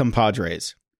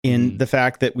compadres in the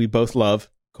fact that we both love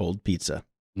cold pizza.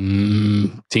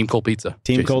 Team cold pizza.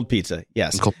 Team cold pizza.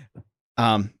 Yes.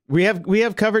 We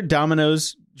have covered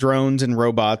Domino's, drones, and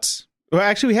robots. Well,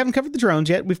 actually, we haven't covered the drones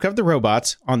yet. We've covered the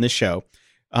robots on this show.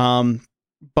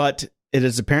 But it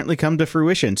has apparently come to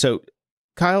fruition. So,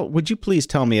 Kyle, would you please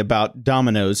tell me about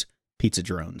Domino's pizza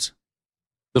drones?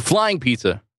 The flying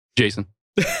pizza, Jason.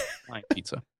 Flying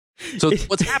pizza. So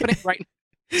what's happening right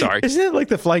now? Sorry. Isn't it like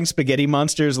the flying spaghetti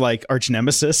monster's like arch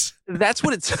nemesis? That's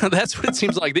what it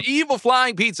seems like. The evil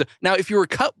flying pizza. Now, if you were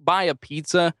cut by a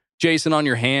pizza, Jason, on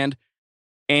your hand,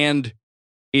 and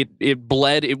it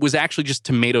bled, it was actually just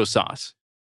tomato sauce.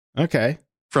 Okay.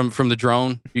 From the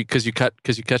drone because you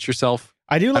cut yourself.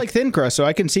 I do like thin crust, so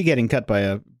I can see getting cut by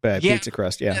a pizza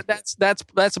crust. Yeah,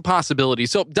 that's a possibility.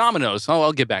 So Domino's,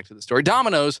 I'll get back to the story.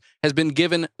 Domino's has been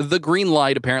given the green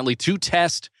light, apparently, to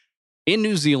test in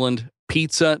New Zealand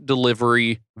pizza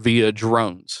delivery via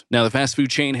drones. Now, the fast food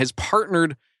chain has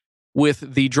partnered with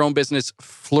the drone business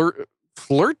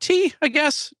Flirty, I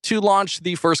guess, to launch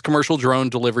the first commercial drone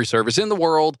delivery service in the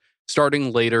world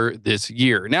starting later this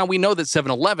year. Now, we know that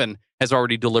 7-Eleven has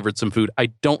already delivered some food. I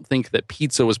don't think that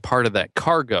pizza was part of that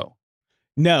cargo.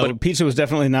 No, but pizza was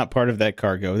definitely not part of that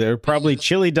cargo. There were probably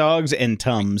chili dogs and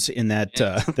Tums in that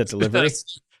delivery.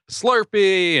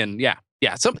 Slurpee and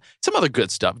some other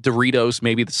good stuff. Doritos,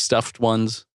 maybe the stuffed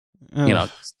ones.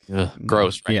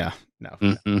 Gross, right? Yeah, no.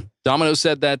 Mm-hmm. Domino's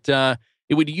said that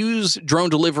it would use drone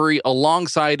delivery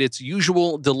alongside its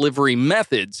usual delivery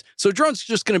methods. So drone's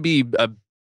just going to be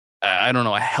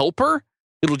a helper.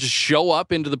 It'll just show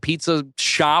up into the pizza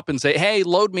shop and say, hey,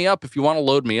 load me up if you want to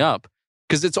load me up.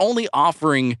 Because it's only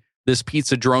offering this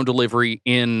pizza drone delivery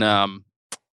in a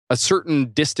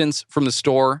certain distance from the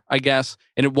store, I guess.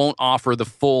 And it won't offer the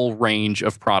full range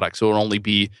of products. So it'll only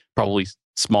be probably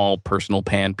small personal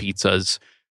pan pizzas,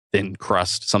 thin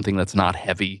crust, something that's not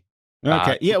heavy.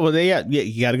 Okay. You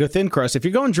got to go thin crust. If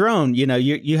you're going drone,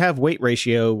 you have weight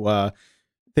ratio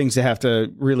things to have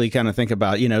to really kind of think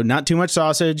about. Not too much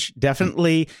sausage,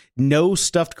 definitely no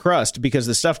stuffed crust, because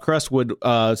the stuffed crust would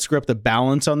screw up the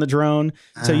balance on the drone.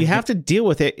 So you have to deal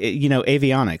with it,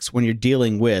 avionics when you're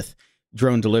dealing with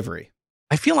drone delivery.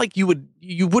 I feel like you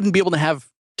wouldn't be able to have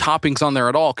toppings on there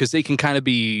at all, because they can kind of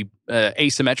be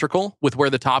asymmetrical with where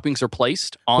the toppings are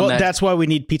placed on that. That's why we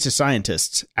need pizza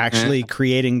scientists actually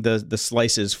creating the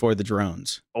slices for the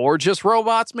drones. Or just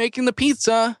robots making the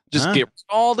pizza. Just get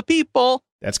all the people.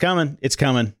 That's coming. It's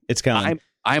coming.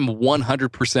 I'm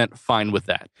 100% fine with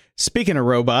that. Speaking of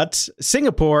robots,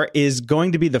 Singapore is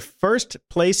going to be the first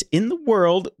place in the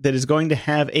world that is going to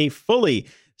have a fully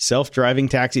self-driving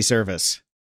taxi service.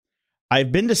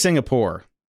 I've been to Singapore.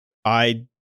 I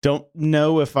don't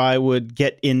know if I would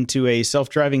get into a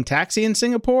self-driving taxi in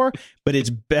Singapore, but it's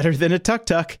better than a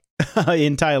tuk-tuk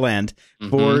in Thailand,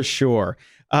 for sure.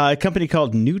 A company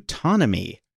called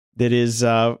Newtonomy that is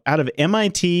out of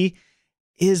MIT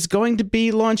is going to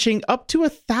be launching up to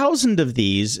 1,000 of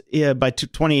these by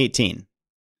 2018.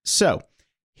 So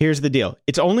here's the deal.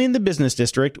 It's only in the business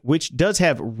district, which does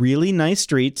have really nice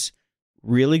streets,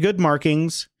 really good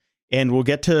markings, and we'll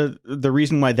get to the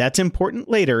reason why that's important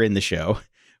later in the show.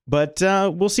 But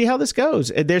we'll see how this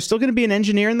goes. There's still going to be an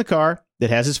engineer in the car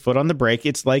that has his foot on the brake.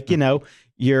 It's like,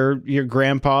 your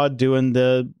grandpa doing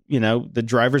the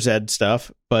driver's ed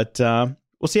stuff, but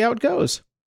we'll see how it goes.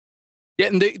 Yeah,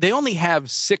 and they only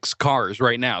have 6 cars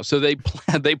right now, so they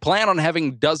plan on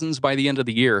having dozens by the end of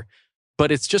the year.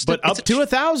 But it's just up to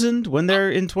 1,000 when they're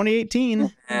in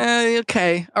 2018.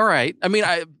 Okay, all right. I mean,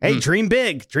 dream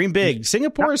big, dream big.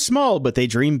 Singapore is small, but they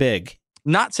dream big.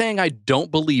 Not saying I don't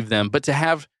believe them, but to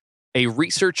have a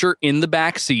researcher in the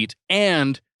back seat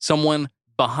and someone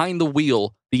behind the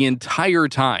wheel the entire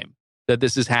time that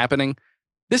this is happening,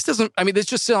 this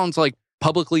just sounds like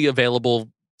publicly available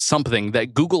something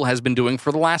that Google has been doing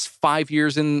for the last 5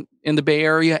 years in the Bay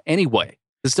Area anyway.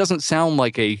 This doesn't sound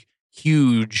like a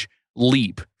huge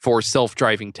leap for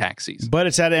self-driving taxis. But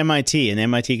it's at MIT, and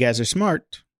MIT guys are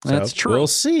smart. So that's true. We'll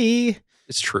see.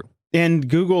 It's true. And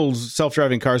Google's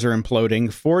self-driving cars are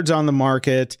imploding. Ford's on the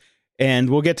market, and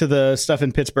we'll get to the stuff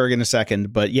in Pittsburgh in a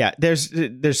second. But yeah,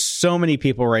 there's so many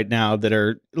people right now that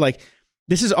are like,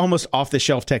 this is almost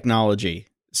off-the-shelf technology.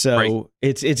 So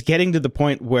it's getting to the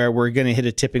point where we're going to hit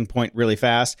a tipping point really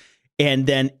fast, and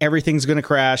then everything's going to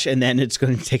crash, and then it's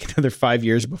going to take another 5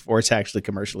 years before it's actually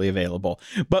commercially available.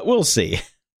 But we'll see.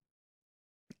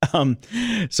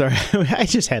 Sorry, I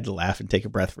just had to laugh and take a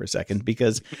breath for a second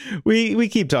because we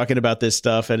keep talking about this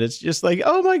stuff, and it's just like,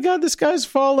 oh my God, the sky's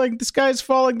falling. The sky's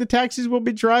falling. The taxis will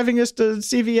be driving us to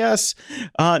CVS.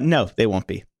 No, they won't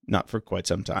be. Not for quite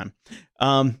some time.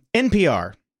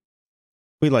 NPR.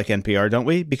 We like NPR, don't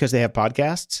we? Because they have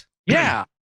podcasts. Yeah,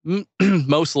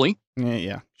 mostly.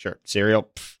 Yeah, sure.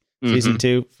 Serial, season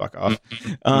 2, fuck off.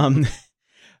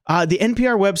 The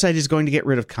NPR website is going to get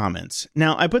rid of comments.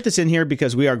 Now, I put this in here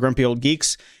because we are grumpy old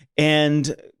geeks,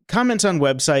 and comments on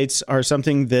websites are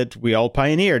something that we all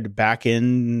pioneered back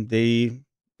in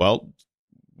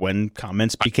when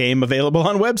comments became available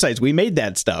on websites. We made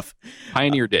that stuff.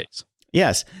 Pioneer days.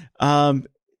 Yes.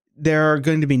 There are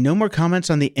going to be no more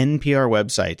comments on the NPR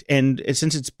website. And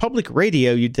since it's public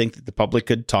radio, you'd think that the public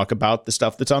could talk about the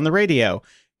stuff that's on the radio.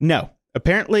 No.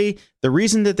 Apparently, the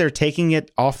reason that they're taking it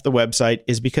off the website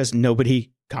is because nobody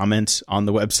comments on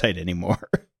the website anymore.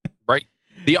 Right.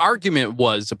 The argument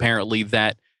was apparently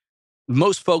that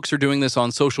most folks are doing this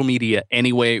on social media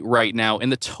anyway right now.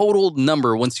 And the total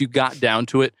number, once you got down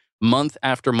to it, month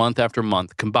after month after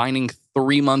month, combining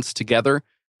 3 months together,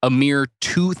 a mere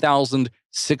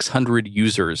 2,600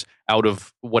 users out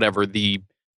of whatever the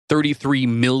 33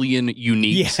 million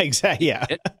uniques. Yeah, exactly. Yeah.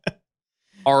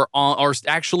 are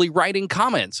actually writing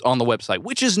comments on the website,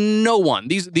 which is no one.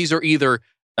 These are either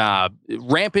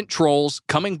rampant trolls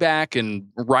coming back and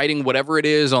writing whatever it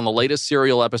is on the latest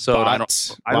Serial episode.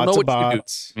 Bots. I don't know what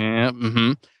bots. You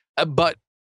do. Yeah, but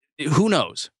who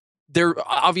knows? There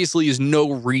obviously is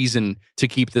no reason to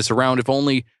keep this around if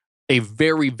only a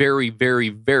very, very, very,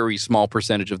 very small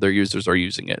percentage of their users are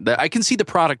using it. I can see the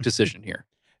product decision here.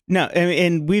 No,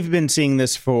 and we've been seeing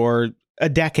this for a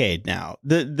decade now.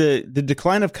 The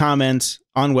decline of comments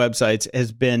on websites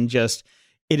has been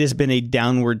it has been a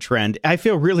downward trend. I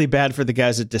feel really bad for the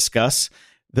guys that Discuss,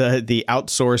 the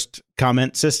outsourced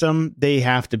comment system. They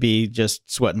have to be just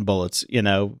sweating bullets.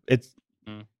 It's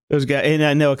those guys, and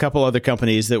I know a couple other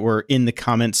companies that were in the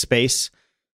comment space.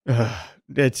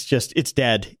 It's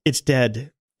dead. It's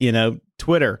dead.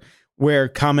 Twitter, where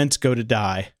comments go to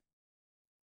die.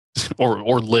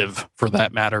 Or live, for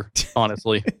that matter,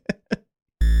 honestly.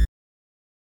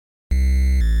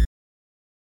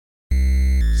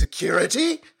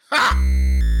 Security? Ha!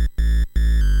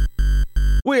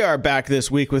 We are back this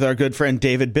week with our good friend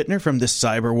David Bittner from the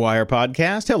Cyberwire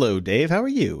podcast. Hello, Dave. How are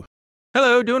you?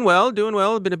 Hello. Doing well.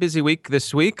 Been a busy week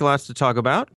this week. Lots to talk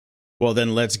about. Well,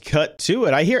 then let's cut to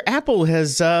it. I hear Apple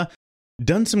has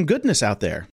done some goodness out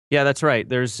there. Yeah, that's right.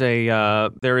 There is an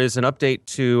update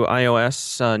to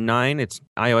iOS 9. It's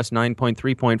iOS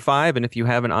 9.3.5, and if you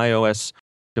have an iOS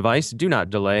device, do not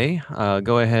delay.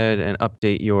 Go ahead and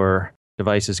update your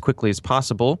device as quickly as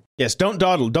possible. Yes, don't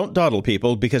dawdle,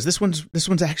 people, because this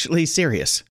one's actually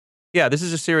serious. Yeah, this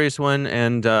is a serious one,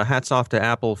 and hats off to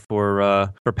Apple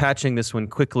for patching this one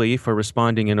quickly, for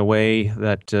responding in a way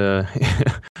that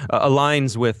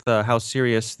aligns with how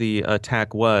serious the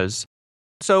attack was.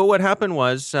 So what happened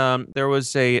was there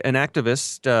was an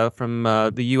activist from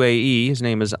the UAE. His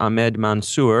name is Ahmed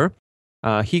Mansour.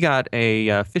 He got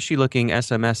a fishy-looking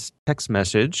SMS text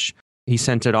message. He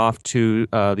sent it off to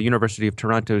the University of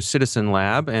Toronto's Citizen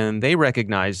Lab, and they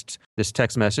recognized this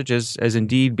text message as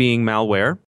indeed being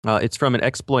malware. It's from an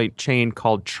exploit chain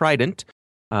called Trident,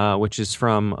 which is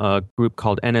from a group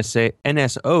called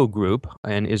NSO Group,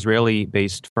 an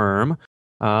Israeli-based firm.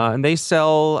 And they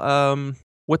sell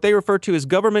what they refer to as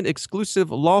government-exclusive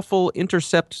lawful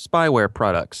intercept spyware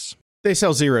products. They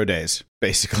sell 0 days,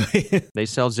 basically. They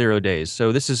sell 0 days.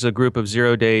 So this is a group of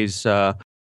 0 days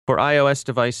for iOS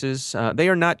devices. They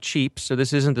are not cheap, so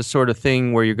this isn't the sort of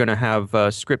thing where you're going to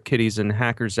have script kiddies and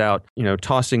hackers out,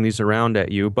 tossing these around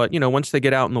at you. But, once they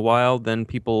get out in the wild, then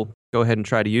people go ahead and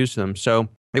try to use them. So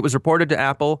it was reported to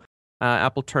Apple.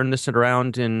 Apple turned this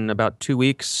around in about 2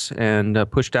 weeks and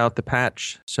pushed out the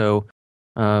patch. So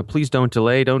please don't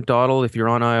delay, don't dawdle. If you're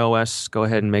on iOS, go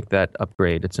ahead and make that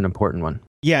upgrade. It's an important one.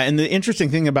 Yeah, and the interesting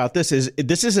thing about this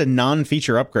is a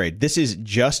non-feature upgrade. This is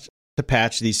just to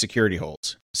patch these security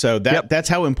holes. So that's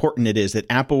how important it is that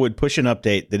Apple would push an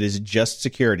update that is just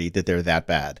security, that they're that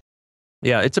bad.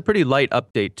 Yeah, it's a pretty light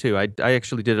update too. I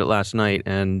actually did it last night,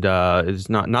 and it's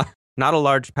not a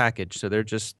large package. So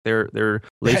they're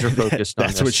laser focused on this.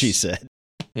 That's what she said.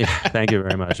 Yeah, thank you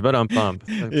very much. But I'm pumped.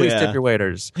 Please tip your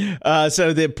waiters.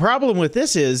 So the problem with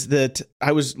this is that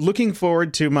I was looking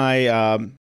forward to my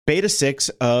beta 6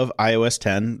 of iOS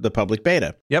 10, the public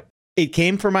beta. Yep. It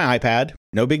came for my iPad.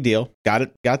 No big deal.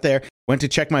 Got there. Went to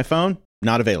check my phone.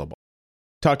 Not available.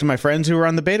 Talked to my friends who were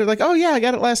on the beta. Like, oh, yeah, I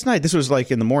got it last night. This was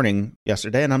like in the morning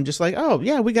yesterday. And I'm just like, oh,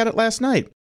 yeah, we got it last night.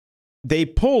 They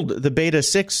pulled the beta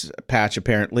 6 patch,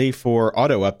 apparently, for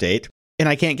auto update. And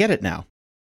I can't get it now.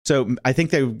 So I think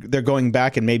they're going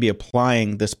back and maybe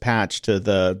applying this patch to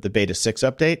the beta 6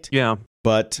 update. Yeah.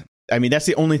 But, I mean, that's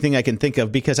the only thing I can think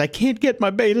of because I can't get my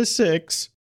beta 6.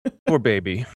 Poor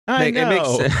baby. I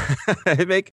know.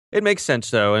 It makes sense,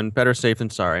 though, and better safe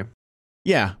than sorry.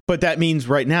 Yeah, but that means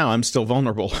right now I'm still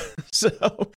vulnerable. So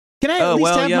can I at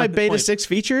least have my beta 6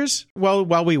 features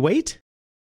while we wait?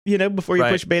 Before you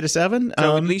push beta 7?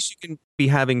 So at least you can be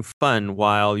having fun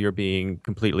while you're being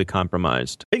completely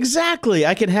compromised. Exactly.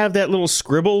 I can have that little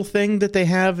scribble thing that they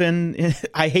have, and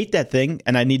I hate that thing,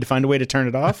 and I need to find a way to turn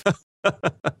it off.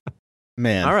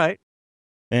 Man. All right.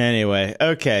 Anyway,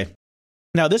 okay.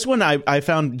 Now, this one I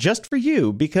found just for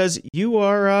you because you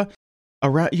are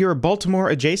you're Baltimore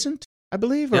adjacent, I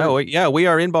believe? Yeah, we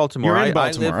are in Baltimore. You're in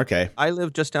Baltimore, okay. I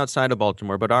live just outside of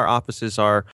Baltimore, but our offices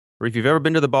are, or if you've ever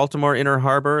been to the Baltimore Inner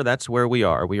Harbor, that's where we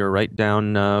are. We are right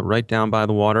down by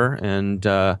the water. And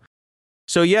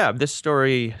so, yeah, this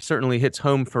story certainly hits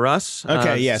home for us.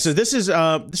 Okay, yeah. So this is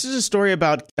a story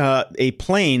about a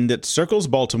plane that circles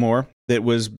Baltimore that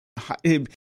was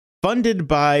funded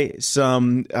by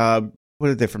some... what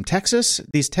are they, from Texas?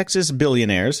 These Texas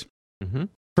billionaires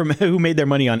who made their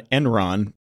money on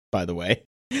Enron, by the way.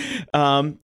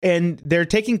 And they're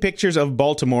taking pictures of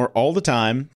Baltimore all the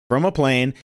time from a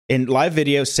plane in live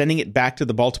video, sending it back to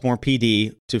the Baltimore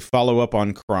PD to follow up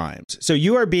on crimes. So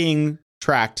you are being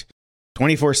tracked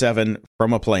 24/7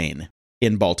 from a plane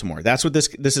in Baltimore. That's what this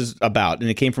is about. And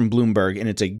it came from Bloomberg, and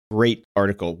it's a great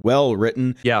article. Well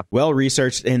written, well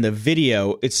researched. And the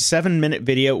video, it's a 7-minute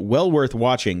video, well worth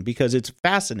watching because it's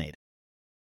fascinating.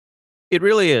 It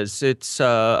really is. It's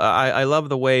I love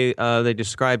the way they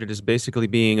described it as basically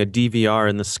being a DVR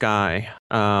in the sky.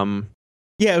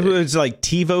 It's like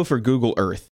TiVo for Google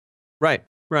Earth. Right.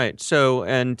 So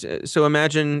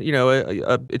imagine,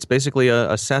 it's basically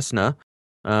a Cessna,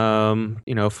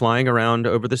 flying around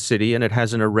over the city, and it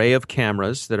has an array of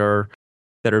cameras that are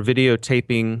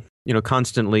videotaping,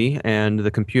 constantly, and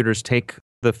the computers take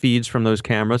the feeds from those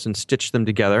cameras and stitch them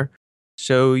together.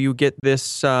 So you get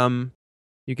this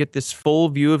full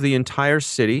view of the entire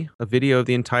city, a video of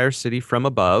the entire city from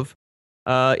above.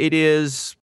 It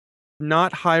is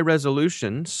not high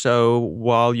resolution, so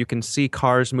while you can see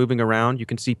cars moving around, you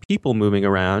can see people moving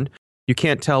around. You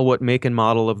can't tell what make and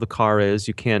model of the car is.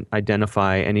 You can't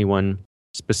identify anyone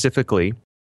specifically.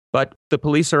 But the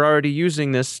police are already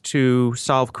using this to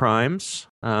solve crimes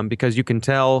because you can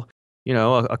tell,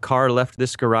 a car left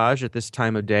this garage at this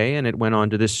time of day and it went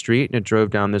onto this street and it drove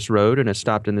down this road and it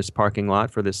stopped in this parking lot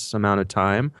for this amount of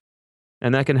time.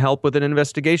 And that can help with an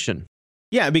investigation.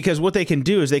 Yeah, because what they can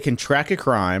do is they can track a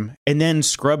crime and then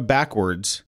scrub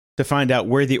backwards to find out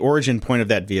where the origin point of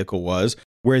that vehicle was,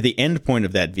 where the end point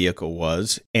of that vehicle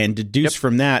was, and deduce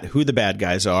from that who the bad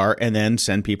guys are, and then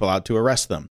send people out to arrest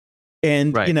them.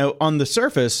 And, on the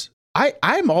surface,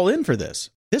 I'm all in for this.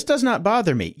 This does not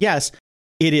bother me. Yes,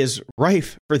 it is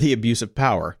rife for the abuse of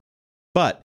power.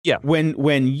 But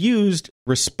when used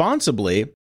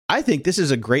responsibly, I think this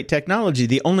is a great technology.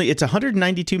 It's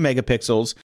 192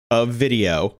 megapixels of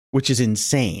video, which is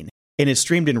insane, and it's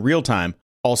streamed in real time,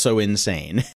 also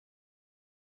insane.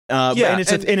 And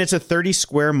it's a 30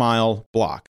 square mile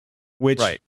block, which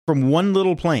from one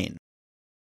little plane.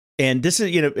 And this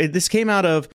is this came out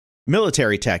of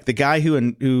military tech. The guy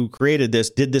who created this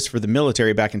did this for the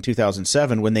military back in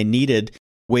 2007 when they needed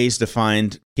ways to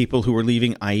find people who were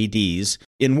leaving IEDs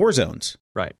in war zones.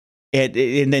 Right.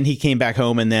 And then he came back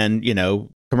home and then,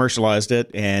 commercialized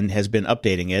it and has been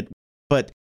updating it.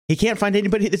 But he can't find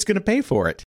anybody that's going to pay for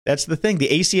it. That's the thing. The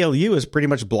ACLU is pretty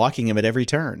much blocking him at every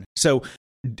turn. So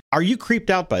are you creeped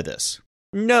out by this?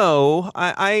 No,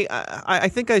 I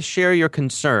think I share your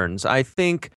concerns. I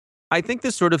think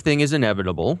this sort of thing is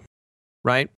inevitable,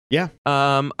 right? Yeah.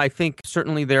 I think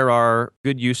certainly there are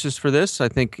good uses for this. I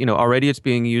think, already it's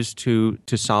being used to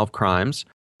solve crimes.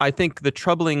 I think the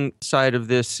troubling side of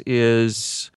this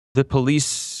is the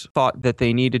police thought that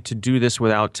they needed to do this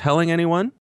without telling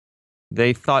anyone.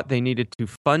 They thought they needed to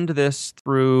fund this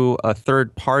through a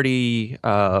third-party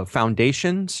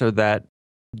foundation so that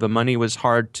the money was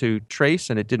hard to trace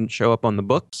and it didn't show up on the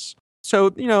books. So,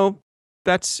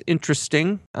 that's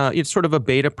interesting. It's sort of a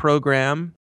beta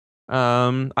program.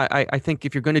 I think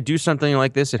if you're going to do something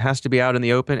like this, it has to be out in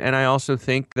the open. And I also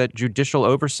think that judicial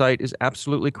oversight is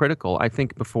absolutely critical. I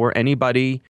think before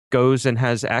anybody goes and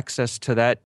has access to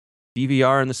that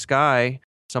DVR in the sky,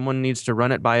 someone needs to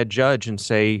run it by a judge and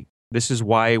say, this is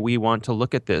why we want to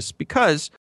look at this.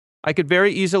 Because I could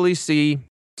very easily see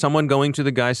someone going to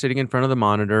the guy sitting in front of the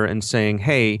monitor and saying,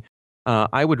 hey,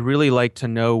 I would really like to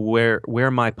know where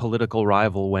my political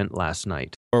rival went last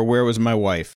night. Or where was my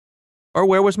wife? Or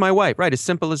where was my wife? Right, as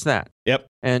simple as that. Yep.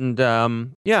 And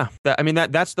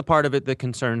that's the part of it that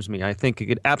concerns me. I think it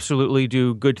could absolutely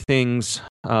do good things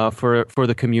for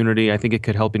the community. I think it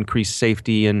could help increase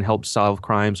safety and help solve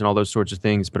crimes and all those sorts of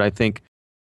things. But I think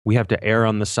we have to err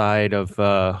on the side of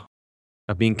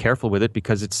being careful with it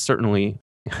because it's certainly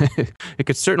it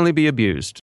could certainly be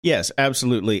abused. Yes,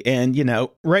 absolutely. And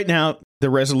right now the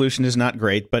resolution is not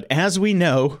great, but as we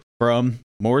know from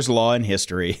Moore's law and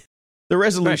history, the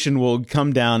resolution will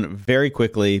come down very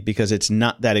quickly because it's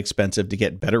not that expensive to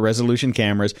get better resolution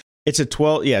cameras. It's a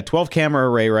 12 camera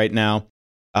array right now.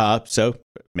 So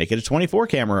make it a 24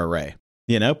 camera array.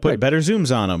 Put better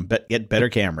zooms on them, but get better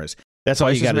cameras. That's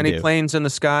all you got to do. As many planes in the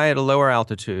sky at a lower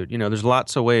altitude. There's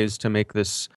lots of ways to make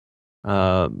this,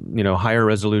 higher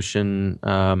resolution.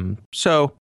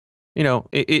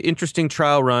 Interesting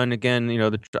trial run. Again,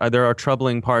 there are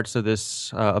troubling parts of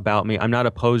this about me. I'm not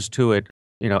opposed to it,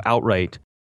 outright,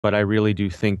 but I really do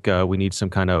think we need some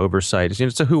kind of oversight.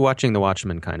 It's a who watching the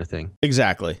Watchmen kind of thing.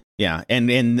 Exactly. Yeah.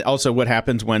 And also what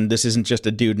happens when this isn't just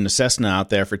a dude in a Cessna out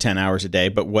there for 10 hours a day,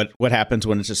 but what happens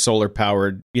when it's a solar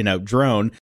powered,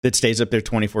 drone that stays up there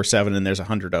 24/7 and there's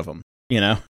 100 of them,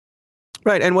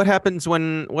 Right. And what happens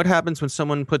when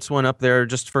someone puts one up there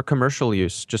just for commercial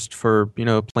use, just for,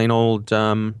 plain old,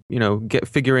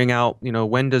 figuring out,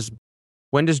 when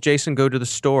does Jason go to the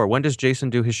store? When does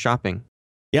Jason do his shopping?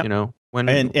 Yeah.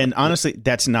 And honestly,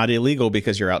 that's not illegal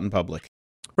because you're out in public.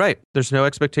 Right. There's no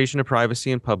expectation of privacy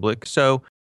in public. So,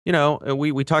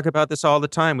 we talk about this all the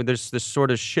time. There's this sort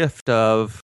of shift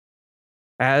of,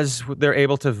 as they're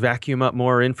able to vacuum up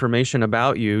more information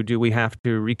about you, do we have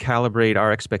to recalibrate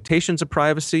our expectations of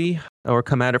privacy or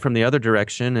come at it from the other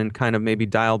direction and kind of maybe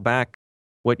dial back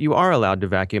what you are allowed to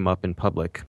vacuum up in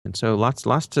public? And so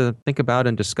lots to think about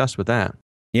and discuss with that.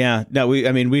 Yeah, no,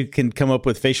 we can come up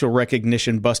with facial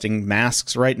recognition busting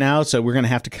masks right now, so we're going to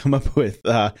have to come up with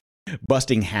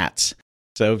busting hats,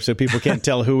 so people can't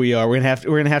tell who we are. We're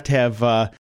going to have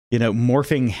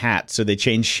morphing hats, so they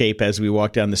change shape as we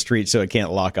walk down the street, so it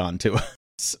can't lock on to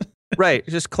us. Right,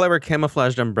 just clever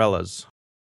camouflaged umbrellas.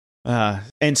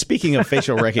 And speaking of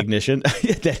facial recognition,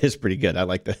 that is pretty good. I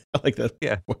like the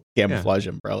camouflage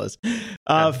umbrellas.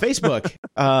 Facebook.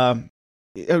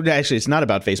 Actually, it's not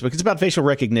about Facebook. It's about facial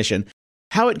recognition.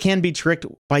 How it can be tricked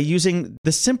by using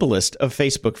the simplest of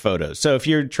Facebook photos. So if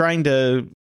you're trying to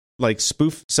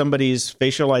spoof somebody's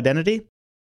facial identity,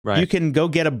 right, you can go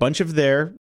get a bunch of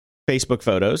their Facebook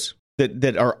photos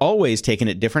that are always taken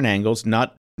at different angles.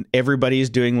 Not everybody is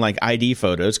doing ID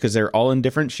photos because they're all in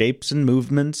different shapes and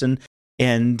movements and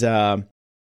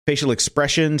facial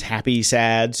expressions, happy,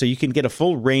 sad. So you can get a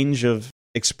full range of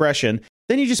expression.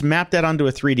 Then you just map that onto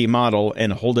a 3D model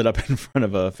and hold it up in front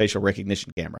of a facial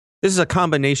recognition camera. This is a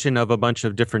combination of a bunch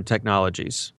of different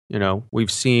technologies.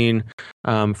 We've seen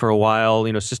for a while,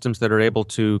 systems that are able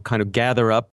to kind of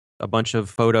gather up a bunch of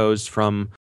photos from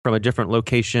from a different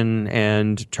location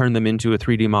and turn them into a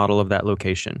 3D model of that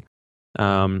location.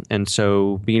 And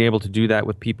so being able to do that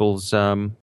with people's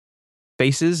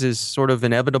faces is sort of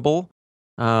inevitable.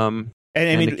 And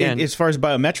I mean, again, as far as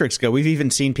biometrics go, we've even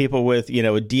seen people with, a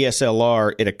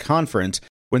DSLR at a conference.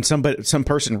 When some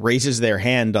person raises their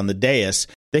hand on the dais,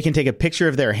 they can take a picture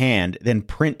of their hand, then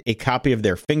print a copy of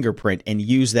their fingerprint and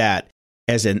use that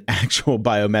as an actual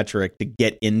biometric to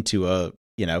get into a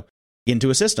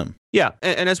system. Yeah,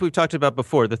 and as we've talked about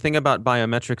before, the thing about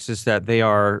biometrics is that they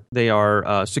are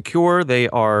secure. They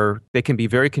can be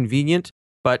very convenient,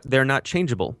 but they're not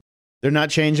changeable. They're not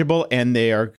changeable, and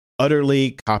they are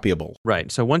utterly copyable.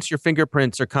 Right. So once your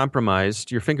fingerprints are compromised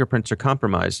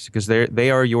because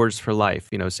they are yours for life.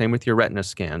 Same with your retina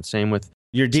scan. Same with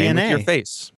your DNA, same with your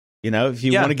face. If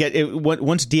you want to get it,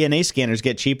 once DNA scanners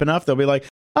get cheap enough, they'll be like,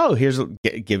 oh,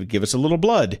 give us a little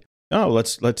blood. Oh,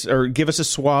 let's or give us a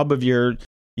swab of your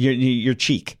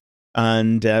cheek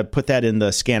and put that in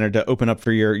the scanner to open up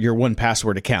for your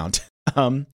 1Password account.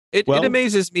 It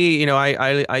amazes me.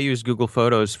 I use Google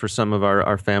Photos for some of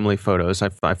our family photos.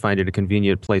 I find it a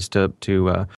convenient place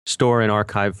to store and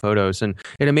archive photos. And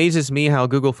it amazes me how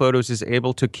Google Photos is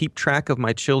able to keep track of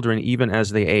my children even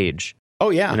as they age. Oh,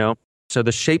 yeah. So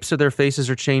the shapes of their faces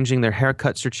are changing, their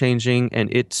haircuts are changing,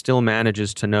 and it still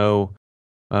manages to know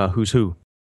who's who.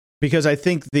 Because I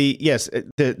think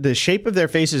the shape of their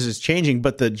faces is changing,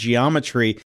 but the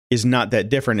geometry is not that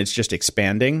different. It's just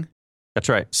expanding. That's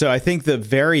right. So I think the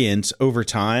variance over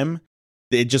time,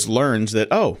 it just learns that,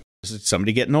 oh, this is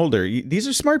somebody getting older. These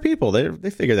are smart people. They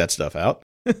figure that stuff out.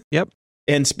 Yep.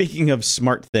 And speaking of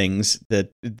smart things,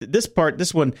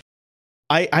 this one,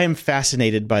 I am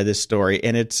fascinated by this story.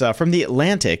 And it's from The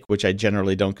Atlantic, which I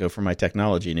generally don't go for my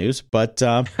technology news. But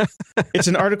it's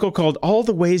an article called All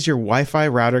the Ways Your Wi-Fi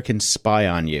Router Can Spy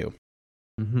on You.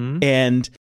 Mm-hmm. And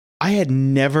I had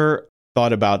never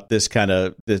thought about this kind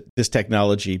of this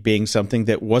technology being something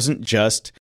that wasn't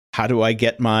just how do I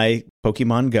get my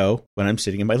Pokemon Go when I'm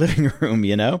sitting in my living room,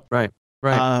 Right.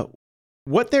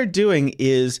 What they're doing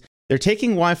is they're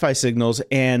taking Wi-Fi signals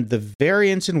and the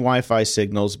variance in Wi-Fi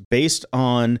signals based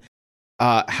on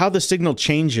how the signal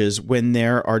changes when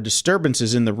there are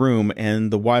disturbances in the room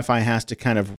and the Wi-Fi has to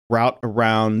kind of route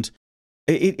around.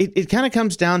 It kind of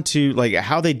comes down to like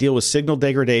how they deal with signal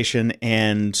degradation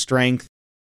and strength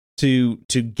to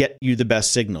get you the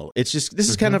best signal. It's just, this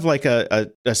is kind of like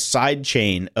a side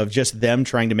chain of just them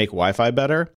trying to make Wi-Fi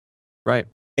better. Right.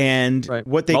 And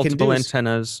what they Multiple can do is,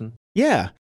 antennas. yeah.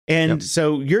 And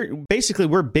so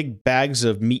we're big bags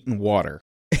of meat and water.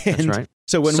 And that's right.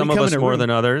 So when some we come of us in a more room, than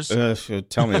others.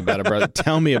 Tell me about it, brother.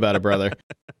 Tell me about it, brother.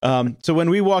 So when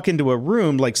we walk into a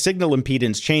room, like signal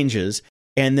impedance changes,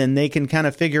 and then they can kind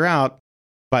of figure out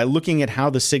by looking at how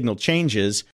the signal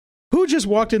changes, who just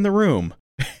walked in the room.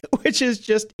 Which is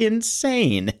just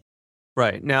insane.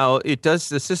 Right. Now, the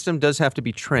system does have to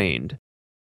be trained.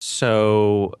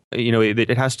 So,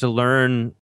 it has to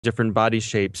learn different body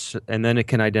shapes, and then it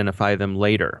can identify them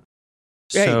later.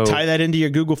 Hey, so, tie that into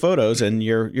your Google Photos and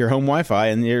your home Wi-Fi,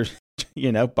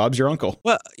 and Bob's your uncle.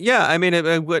 Well, yeah. I mean,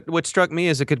 what struck me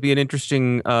is it could be an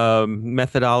interesting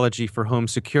methodology for home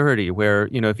security where,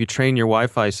 if you train your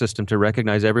Wi-Fi system to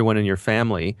recognize everyone in your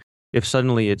family, if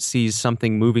suddenly it sees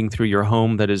something moving through your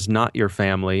home that is not your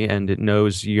family and it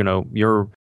knows, you're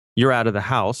out of the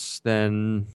house,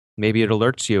 then maybe it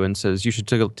alerts you and says you should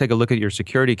take a look at your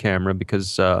security camera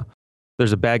because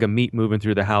there's a bag of meat moving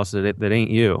through the house that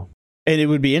ain't you. And it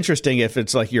would be interesting if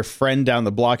it's like your friend down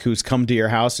the block who's come to your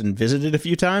house and visited a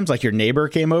few times, like your neighbor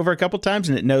came over a couple times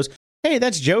and it knows, hey,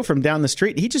 that's Joe from down the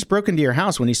street. He just broke into your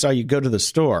house when he saw you go to the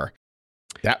store.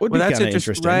 That would be kind of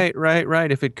interesting.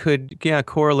 Right. If it could,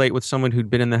 correlate with someone who'd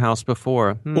been in the house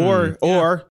before.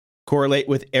 Or correlate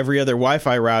with every other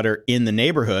Wi-Fi router in the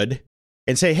neighborhood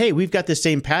and say, hey, we've got this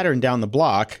same pattern down the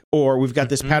block, or we've got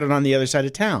this pattern on the other side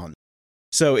of town.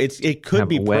 So it could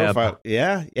be profile.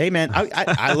 Yeah. Hey, man,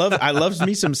 I love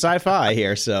me some sci-fi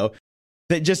here. So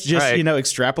that just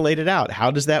extrapolate it out.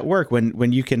 How does that work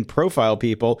when you can profile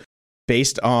people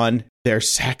based on their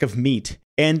sack of meat?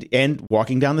 And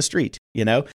walking down the street,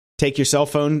 take your cell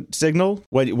phone signal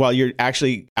while you're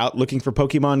actually out looking for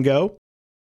Pokemon Go.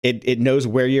 It knows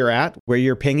where you're at, where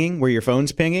you're pinging, where your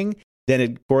phone's pinging. Then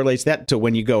it correlates that to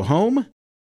when you go home.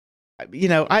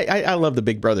 I love the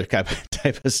Big Brother type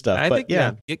of stuff. I think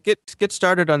get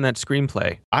started on that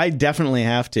screenplay. I definitely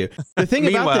have to. The thing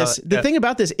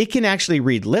about this, it can actually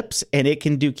read lips and it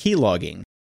can do key logging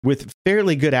with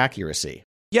fairly good accuracy.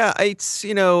 Yeah, it's,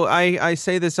 I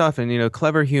say this often,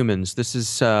 clever humans. This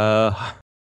is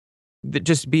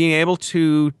just being able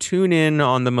to tune in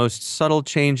on the most subtle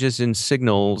changes in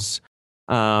signals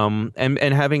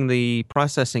and having the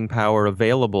processing power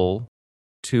available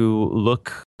to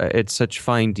look at such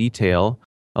fine detail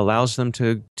allows them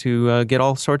to get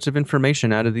all sorts of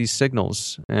information out of these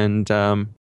signals, and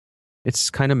it's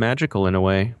kind of magical in a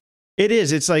way. It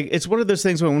is. It's like it's one of those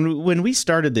things when we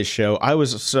started this show, I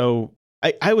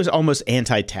was almost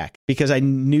anti-tech because I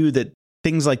knew that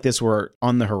things like this were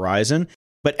on the horizon.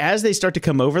 But as they start to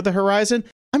come over the horizon,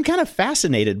 I'm kind of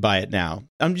fascinated by it now.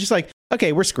 I'm just like,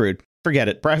 okay, we're screwed. Forget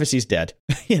it. Privacy's dead.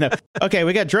 Okay,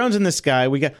 we got drones in the sky.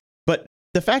 But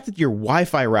the fact that your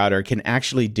Wi-Fi router can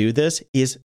actually do this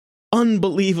is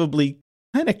unbelievably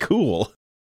kind of cool.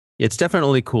 It's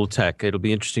definitely cool tech. It'll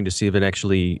be interesting to see if it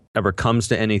actually ever comes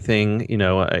to anything.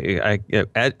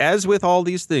 As with all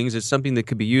these things, it's something that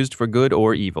could be used for good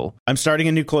or evil. I'm starting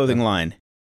a new clothing line.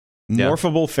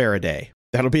 Morphable Faraday.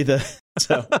 That'll be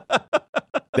so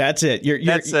that's it.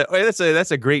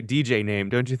 That's a great DJ name,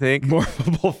 don't you think?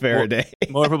 Morphable Faraday.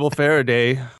 Morphable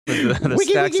Faraday. The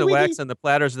stacks of wax and the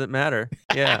platters that matter.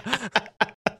 Yeah.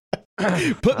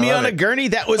 Put me on a gurney.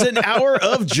 That was an hour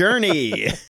of journey.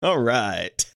 All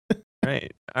right.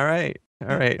 Right. All right.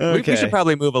 Okay. We should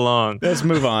probably move along. Let's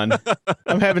move on.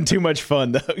 I'm having too much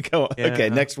fun, though. Go on. Yeah. Okay,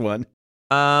 next one.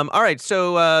 All right.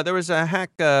 So there was a hack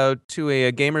to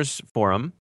a gamers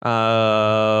forum.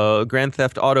 Grand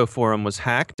Theft Auto forum was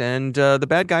hacked, and the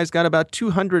bad guys got about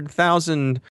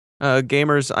 200,000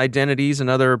 gamers' identities and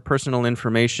other personal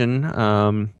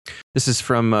information. This is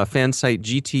from fan site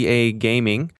GTA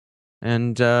Gaming.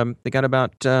 And they got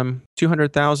about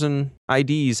 200,000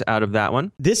 IDs out of that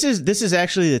one. This is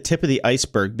actually the tip of the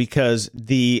iceberg because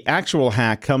the actual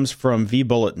hack comes from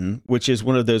vBulletin, which is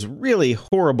one of those really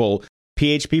horrible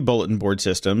PHP bulletin board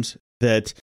systems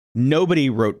that nobody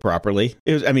wrote properly.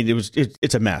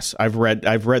 It's a mess. I've read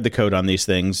the code on these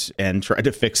things and tried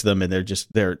to fix them, and they're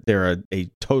a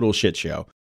total shit show.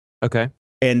 Okay.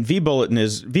 And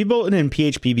vBulletin and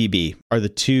PHPBB are the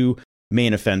two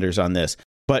main offenders on this.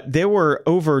 But there were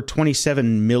over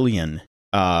 27 million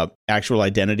actual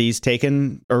identities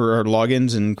taken or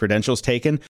logins and credentials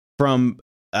taken from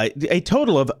a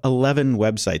total of 11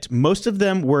 websites. Most of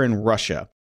them were in Russia.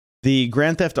 The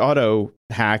Grand Theft Auto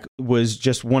hack was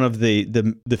just one of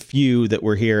the few that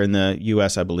were here in the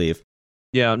U.S., I believe.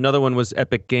 Yeah, another one was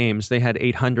Epic Games. They had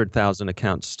 800,000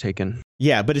 accounts taken.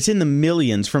 Yeah, but it's in the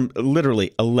millions from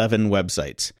literally 11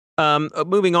 websites.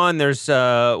 Moving on, there's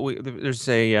a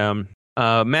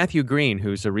Matthew Green,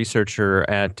 who's a researcher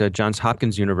at Johns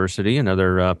Hopkins University,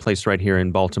 another place right here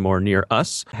in Baltimore near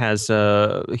us, has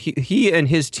he and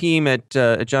his team at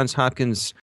Johns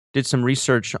Hopkins did some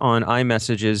research on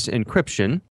iMessage's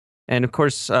encryption, and of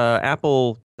course,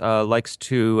 Apple likes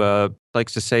to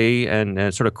say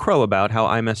and sort of crow about how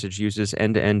iMessage uses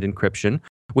end-to-end encryption,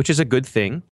 which is a good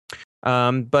thing.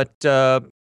 But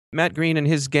Matt Green and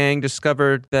his gang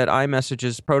discovered that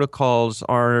iMessage's protocols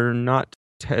are not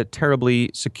terribly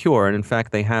secure, and in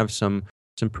fact, they have some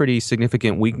pretty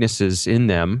significant weaknesses in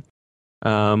them.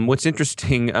 What's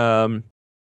interesting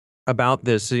about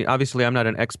this, obviously, I'm not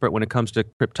an expert when it comes to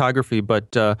cryptography,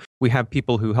 but we have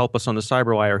people who help us on the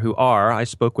Cyberwire who are. I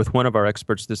spoke with one of our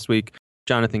experts this week,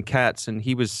 Jonathan Katz, and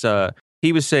he was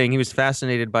saying he was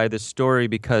fascinated by this story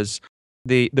because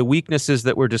the weaknesses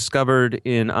that were discovered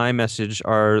in iMessage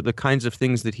are the kinds of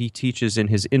things that he teaches in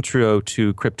his intro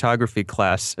to cryptography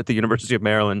class at the University of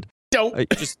Maryland.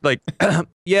 Just like,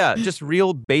 just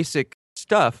real basic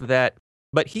stuff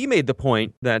but he made the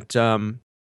point that,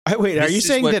 wait, are you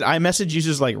saying that iMessage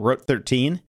uses like root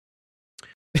 13?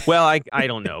 Well, I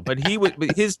don't know, but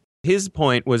his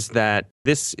point was that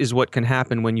this is what can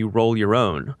happen when you roll your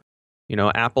own.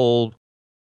 Apple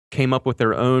came up with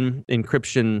their own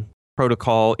encryption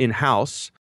protocol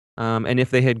in-house, and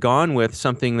if they had gone with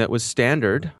something that was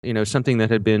standard, something that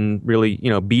had been really,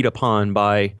 beat upon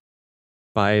by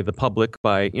the public,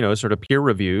 by, sort of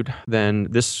peer-reviewed, then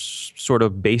this sort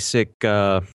of basic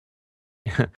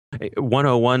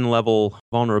 101 level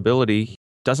vulnerability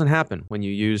doesn't happen when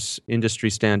you use industry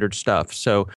standard stuff.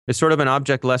 So it's sort of an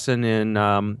object lesson in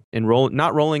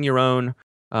not rolling your own,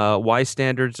 why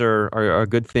standards are a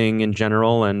good thing in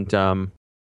general, and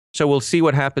so we'll see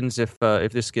what happens if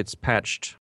this gets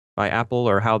patched by Apple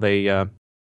or how they.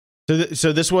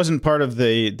 So this wasn't part of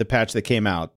the patch that came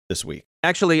out this week.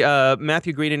 Actually,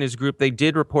 Matthew Green and his group, they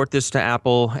did report this to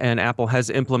Apple, and Apple has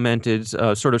implemented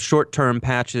sort of short-term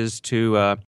patches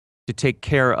to take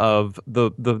care of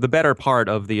the better part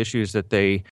of the issues that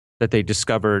they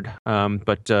discovered.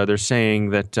 But they're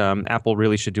saying that Apple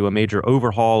really should do a major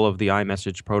overhaul of the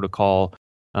iMessage protocol,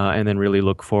 and then really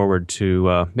look forward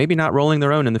to maybe not rolling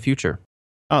their own in the future.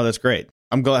 Oh, that's great.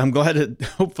 I'm glad that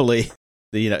hopefully,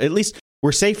 at least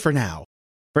we're safe for now.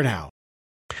 for now.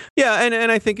 Yeah,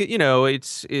 and I think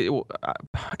it's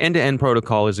end-to-end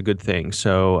protocol is a good thing.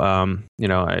 So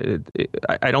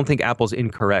I don't think Apple's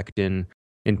incorrect in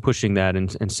pushing that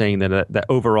and saying that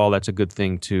overall that's a good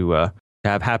thing to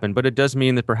have happen. But it does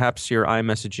mean that perhaps your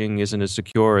iMessaging isn't as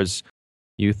secure as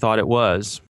you thought it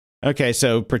was. Okay,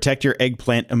 so protect your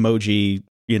eggplant emoji,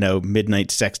 midnight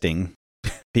sexting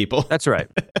people. That's right.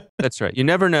 That's right. You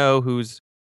never know who's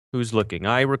looking.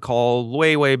 I recall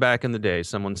way back in the day,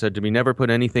 someone said to me, never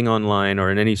put anything online or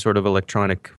in any sort of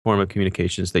electronic form of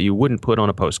communications that you wouldn't put on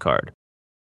a postcard.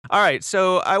 All right,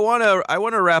 so I want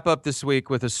to wrap up this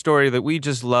week with a story that we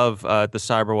just love at the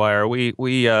Cyberwire.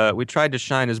 We tried to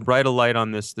shine as bright a light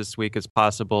on this week as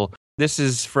possible. This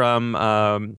is from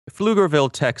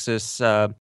Pflugerville, Texas.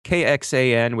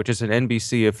 KXAN, which is an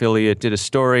NBC affiliate, did a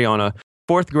story on a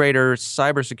fourth grader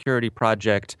cybersecurity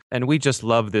project, and we just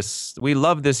love this. We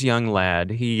love this young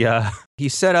lad. He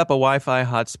set up a Wi-Fi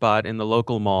hotspot in the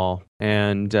local mall,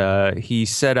 and he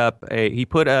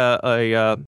put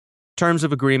a terms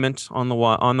of agreement on the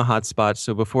hotspot.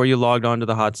 So before you logged onto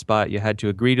the hotspot, you had to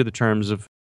agree to the terms of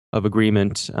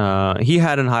agreement. He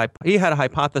had a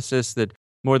hypothesis that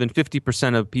more than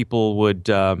 50% of people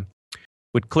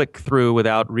would click through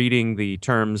without reading the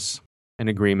terms and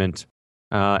agreement.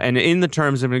 And in the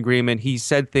terms of an agreement, he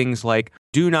said things like,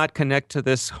 do not connect to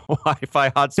this Wi-Fi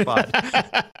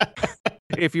hotspot.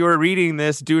 If you are reading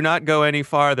this, do not go any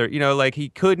farther. He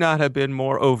could not have been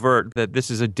more overt that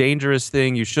this is a dangerous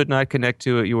thing. You should not connect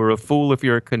to it. You are a fool if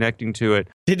you're connecting to it.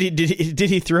 Did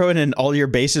he throw in an all your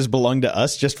bases belong to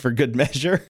us just for good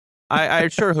measure? I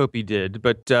sure hope he did,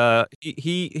 but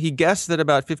he guessed that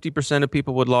about 50% of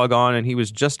people would log on, and he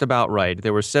was just about right.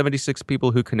 There were 76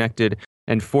 people who connected,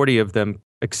 and 40 of them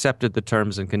accepted the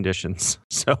terms and conditions.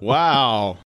 So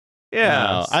wow,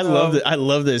 yeah, wow. I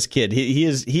love this kid. He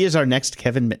is our next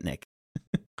Kevin Mitnick.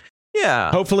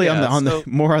 Yeah, hopefully on the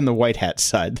more on the white hat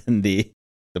side than the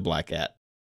black hat.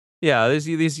 Yeah, this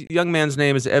young man's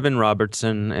name is Evan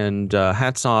Robertson, and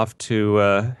hats off to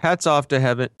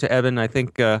Evan. I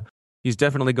think he's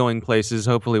definitely going places.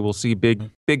 Hopefully, we'll see big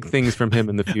things from him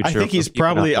in the future. I think he's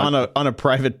probably on a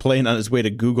private plane on his way to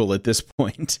Google at this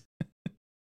point.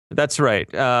 That's right.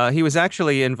 He was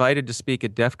actually invited to speak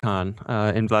at DEF CON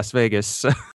in Las Vegas.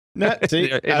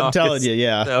 I'm telling you,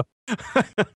 yeah. So.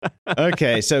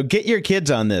 Okay, so get your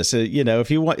kids on this. If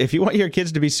you want your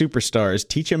kids to be superstars,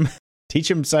 teach them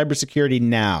cybersecurity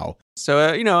now. So,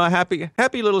 a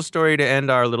happy little story to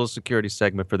end our little security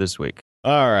segment for this week.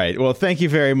 All right. Well, thank you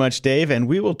very much, Dave, and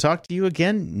we will talk to you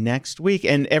again next week.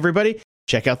 And everybody,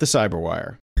 check out the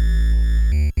Cyberwire.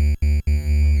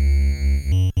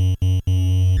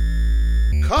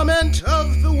 Comment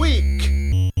of the week.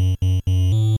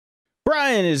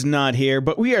 Brian is not here,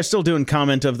 but we are still doing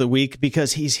comment of the week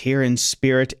because he's here in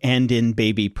spirit and in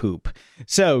baby poop.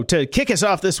 So to kick us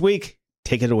off this week,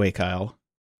 take it away, Kyle.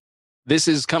 This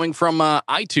is coming from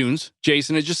iTunes,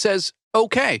 Jason. It just says,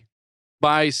 okay,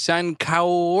 by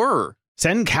Sankaur.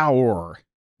 Sankaur.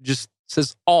 Just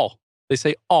says all. They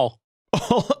say all.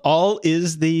 All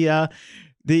is the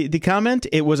comment.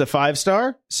 It was a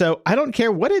 5-star, so I don't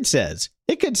care what it says.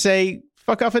 It could say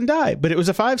fuck off and die, but it was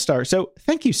a 5-star. So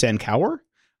thank you, Sankaur.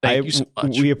 Thank you so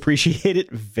much. We appreciate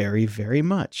it very, very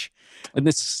much. And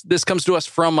this comes to us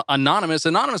from Anonymous.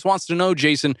 Anonymous wants to know,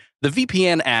 Jason, the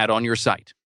VPN ad on your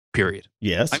site, period.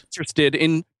 Yes. I'm interested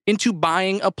into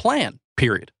buying a plan,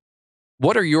 period.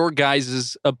 What are your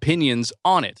guys' opinions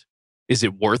on it? Is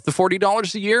it worth the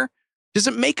 $40 a year? Does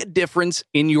it make a difference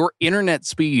in your internet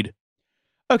speed?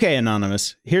 Okay,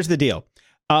 Anonymous, here's the deal.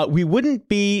 We wouldn't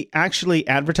be actually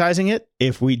advertising it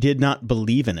if we did not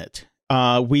believe in it.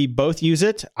 We both use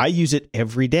it. I use it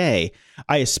every day.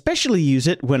 I especially use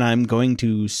it when I'm going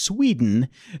to Sweden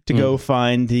to go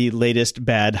find the latest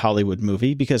bad Hollywood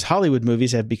movie, because Hollywood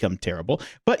movies have become terrible.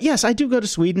 But yes, I do go to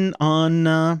Sweden on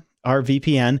our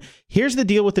VPN. Here's the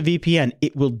deal with the VPN.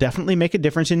 It will definitely make a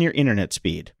difference in your internet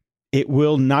speed. It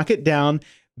will knock it down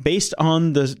based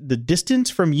on the distance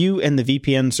from you and the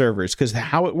VPN servers, because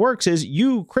how it works is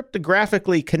you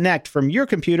cryptographically connect from your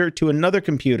computer to another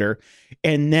computer,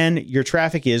 and then your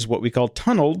traffic is what we call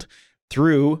tunneled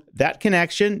through that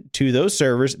connection to those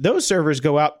servers. Those servers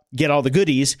go out, get all the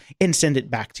goodies, and send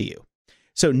it back to you.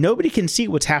 So nobody can see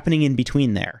what's happening in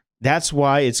between there. That's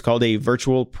why it's called a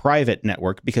virtual private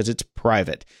network, because it's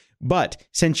private. But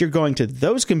since you're going to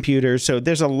those computers, so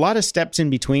there's a lot of steps in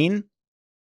between.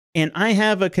 And I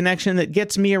have a connection that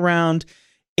gets me around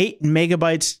 8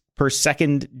 megabytes per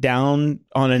second down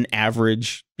on an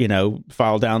average,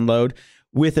 file download.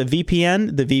 With a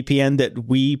VPN, the VPN that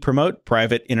we promote,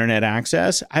 private internet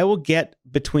access, I will get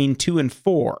between 2 and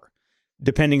 4.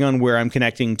 depending on where I'm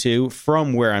connecting to,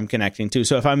 from where I'm connecting to.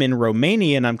 So if I'm in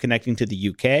Romania and I'm connecting to the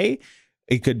UK,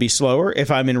 it could be slower.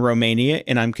 If I'm in Romania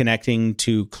and I'm connecting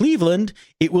to Cleveland,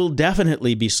 it will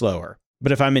definitely be slower.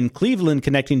 But if I'm in Cleveland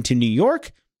connecting to New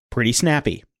York, pretty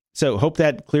snappy. So hope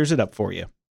that clears it up for you.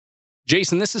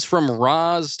 Jason, this is from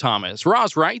Roz Thomas.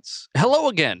 Roz writes, hello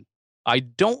again. I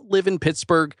don't live in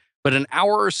Pittsburgh, but an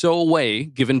hour or so away,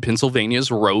 given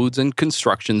Pennsylvania's roads and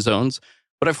construction zones.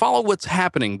 But I follow what's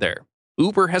happening there.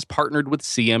 Uber has partnered with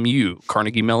CMU,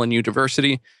 Carnegie Mellon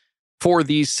University, for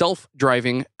the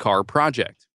self-driving car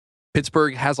project.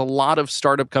 Pittsburgh has a lot of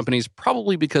startup companies,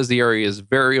 probably because the area is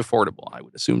very affordable. I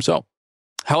would assume so.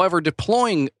 However,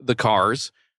 deploying the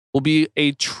cars will be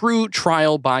a true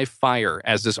trial by fire,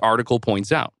 as this article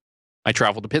points out. I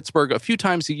travel to Pittsburgh a few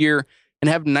times a year and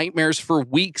have nightmares for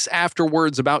weeks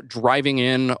afterwards about driving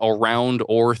in, around,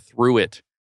 or through it.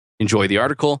 Enjoy the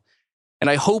article, and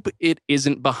I hope it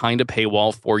isn't behind a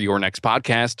paywall for your next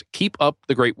podcast. Keep up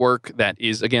the great work. That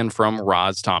is, again, from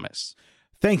Roz Thomas.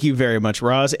 Thank you very much,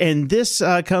 Roz. And this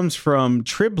comes from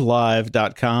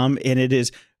triblive.com, and it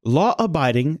is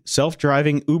law-abiding,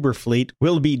 self-driving Uber fleet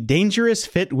will be dangerous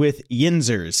fit with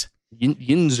yinzers.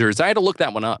 Yinzers. I had to look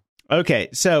that one up. Okay,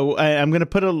 so I'm going to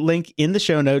put a link in the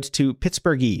show notes to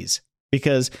Pittsburghese,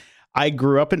 because I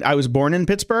was born in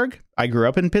Pittsburgh, I grew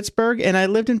up in Pittsburgh, and I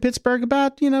lived in Pittsburgh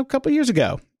about, a couple years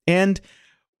ago. And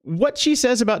what she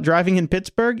says about driving in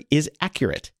Pittsburgh is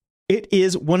accurate. It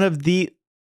is one of the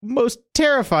most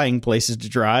terrifying places to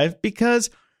drive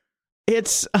because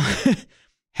it's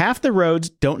half the roads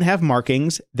don't have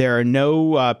markings. There are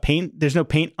no paint. There's no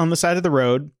paint on the side of the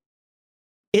road.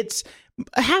 It's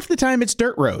half the time it's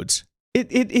dirt roads.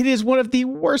 It is one of the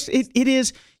worst. It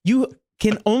is. You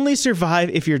can only survive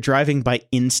if you're driving by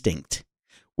instinct,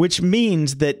 which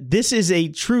means that this is a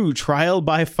true trial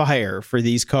by fire for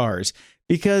these cars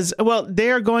because, well,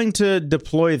 they are going to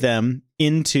deploy them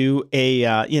into a,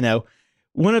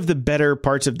 one of the better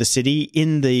parts of the city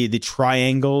in the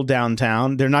triangle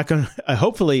downtown. They're not going to,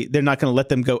 hopefully they're not going to let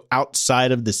them go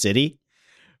outside of the city.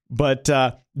 But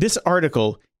this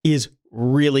article is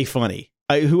really funny.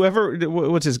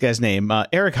 What's this guy's name?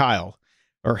 Eric Heil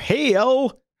or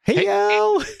Hale.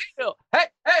 Hale.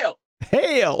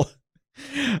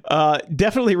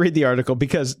 Definitely read the article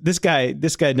because this guy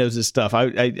knows his stuff.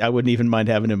 I wouldn't even mind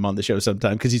having him on the show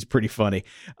sometime because he's pretty funny.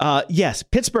 Yes,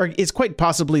 Pittsburgh is quite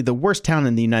possibly the worst town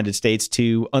in the United States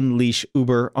to unleash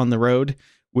Uber on the road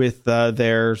with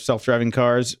their self-driving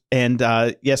cars. And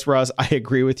yes, Roz, I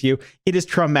agree with you. It is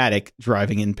traumatic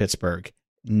driving in Pittsburgh.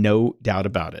 No doubt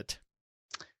about it.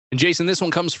 And Jason, this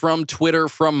one comes from Twitter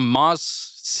from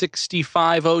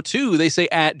Moss6502. They say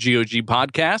at GOG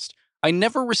Podcast, I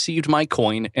never received my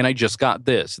coin and I just got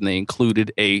this. And they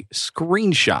included a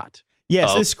screenshot.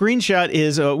 Yes, this screenshot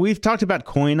is, we've talked about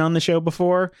coin on the show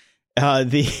before.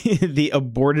 The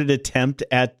aborted attempt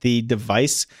at the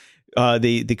device,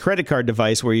 the credit card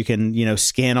device where you can,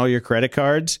 scan all your credit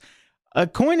cards.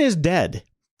 Coin is dead.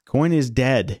 Coin is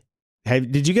dead.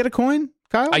 Did you get a coin,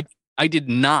 Kyle? I did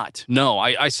not. No,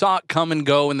 I saw it come and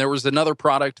go, and there was another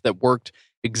product that worked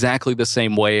exactly the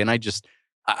same way. And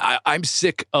I'm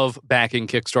sick of backing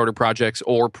Kickstarter projects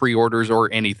or pre-orders or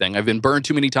anything. I've been burned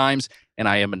too many times, and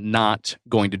I am not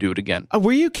going to do it again.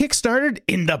 Were you Kickstarted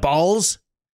in the balls?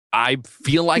 I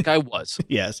feel like I was.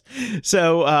 Yes.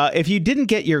 So if you didn't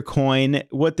get your coin,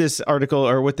 what this article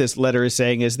or what this letter is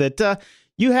saying is that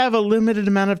you have a limited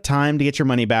amount of time to get your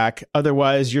money back.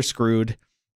 Otherwise, you're screwed.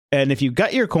 And if you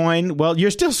got your coin, well,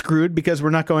 you're still screwed because we're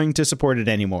not going to support it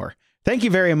anymore. Thank you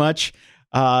very much.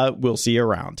 We'll see you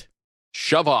around.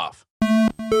 Shove off.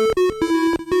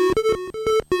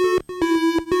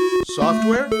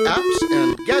 Software, apps,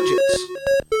 and gadgets.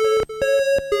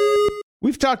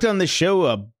 We've talked on the show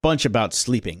a bunch about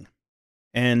sleeping.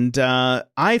 And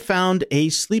I found a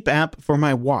sleep app for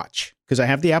my watch because I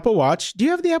have the Apple Watch. Do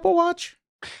you have the Apple Watch?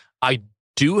 I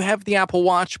do have the Apple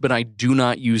Watch, but I do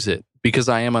not use it. Because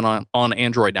I am on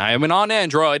Android now. I am on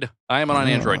Android now. I brought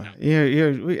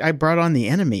on the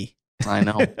enemy. I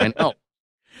know.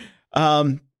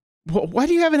 Why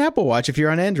do you have an Apple Watch if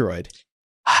you're on Android?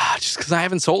 Just because I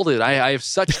haven't sold it. I have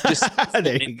such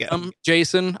there you go.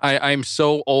 Jason. I'm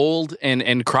so old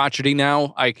and crotchety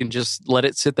now. I can just let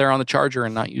it sit there on the charger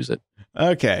and not use it.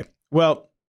 Okay.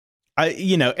 Well,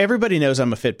 everybody knows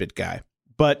I'm a Fitbit guy.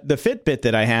 But the Fitbit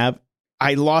that I have,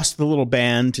 I lost the little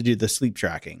band to do the sleep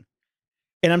tracking.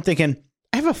 And I'm thinking,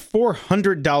 I have a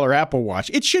 $400 Apple Watch.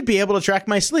 It should be able to track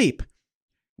my sleep.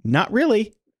 Not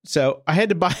really. So I had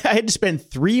to spend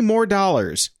 $3 more.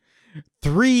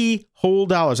 $3 whole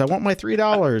dollars. I want my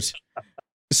 $3.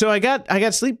 So I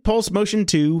got Sleep Pulse Motion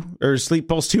 2, or Sleep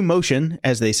Pulse 2 Motion,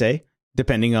 as they say,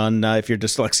 depending on if you're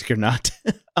dyslexic or not,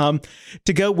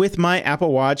 to go with my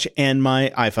Apple Watch and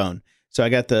my iPhone. So I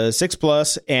got the 6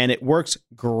 Plus, and it works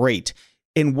great.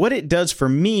 And what it does for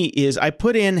me is I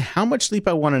put in how much sleep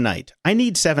I want a night. I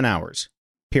need 7 hours,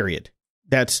 period.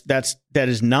 That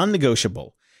is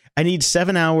non-negotiable. I need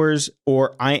 7 hours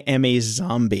or I am a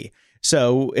zombie.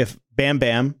 So if Bam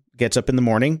Bam gets up in the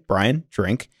morning, Brian,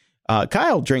 drink.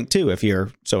 Kyle, drink too, if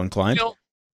you're so inclined.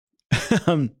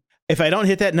 If I don't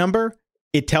hit that number,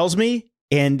 it tells me,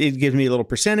 and it gives me a little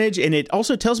percentage, and it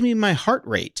also tells me my heart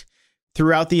rate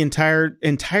throughout the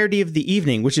entirety of the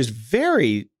evening, which is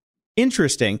very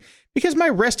interesting because my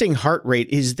resting heart rate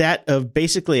is that of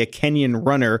basically a Kenyan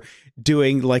runner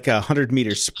doing like a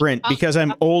 100-meter sprint because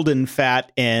I'm old and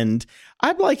fat, and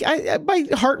I'm like, my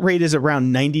heart rate is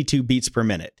around 92 beats per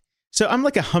minute. So I'm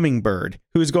like a hummingbird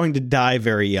who is going to die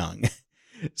very young.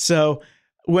 So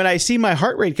when I see my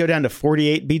heart rate go down to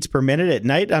 48 beats per minute at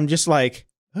night, I'm just like,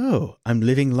 oh, I'm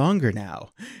living longer now.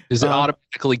 Does it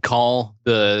automatically call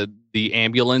the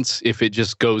ambulance if it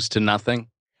just goes to nothing?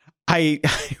 I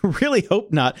really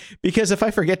hope not, because if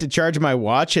I forget to charge my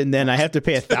watch and then I have to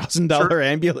pay $1,000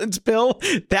 ambulance bill,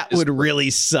 that would really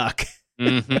suck.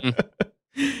 Mm-hmm.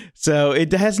 So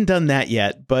it hasn't done that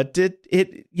yet, but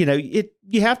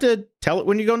you have to tell it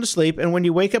when you're going to sleep, and when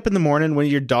you wake up in the morning, when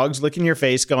your dog's licking your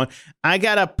face, going, "I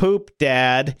gotta poop,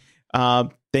 Dad,"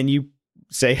 then you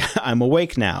say, "I'm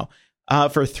awake now."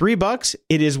 For $3,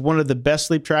 it is one of the best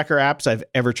sleep tracker apps I've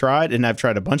ever tried, and I've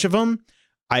tried a bunch of them.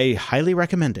 I highly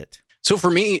recommend it. So for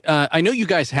me, I know you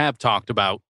guys have talked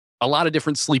about a lot of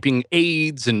different sleeping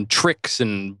aids and tricks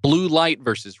and blue light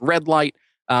versus red light.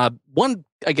 One,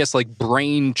 I guess, like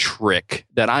brain trick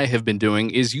that I have been doing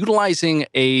is utilizing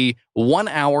a 1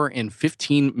 hour and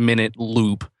 15-minute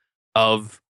loop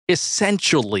of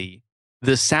essentially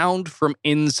the sound from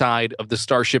inside of the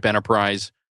Starship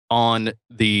Enterprise on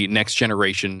the Next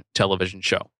Generation television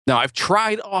show. Now, I've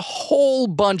tried a whole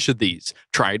bunch of these.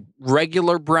 Tried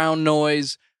regular brown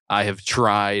noise. I have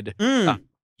tried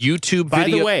YouTube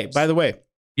videos. By the way,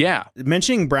 yeah,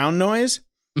 mentioning brown noise,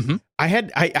 mm-hmm.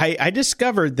 I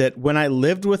discovered that when I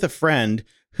lived with a friend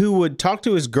who would talk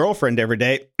to his girlfriend every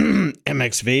day,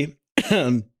 MXV,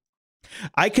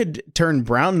 I could turn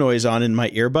brown noise on in my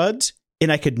earbuds,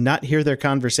 and I could not hear their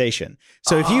conversation.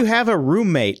 So if you have a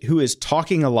roommate who is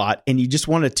talking a lot and you just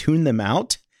want to tune them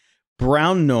out,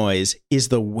 brown noise is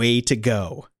the way to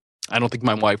go. I don't think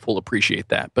my wife will appreciate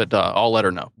that, but I'll let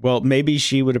her know. Well, maybe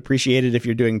she would appreciate it if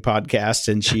you're doing podcasts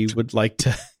and she would like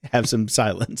to have some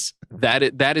silence.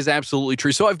 That is absolutely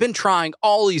true. So I've been trying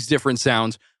all these different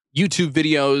sounds, YouTube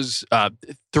videos,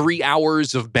 3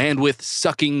 hours of bandwidth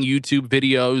sucking YouTube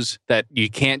videos that you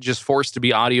can't just force to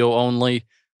be audio only.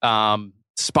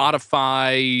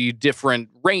 Spotify, different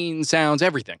rain sounds,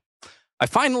 everything. I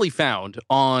finally found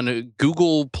on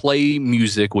Google Play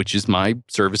Music, which is my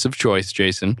service of choice,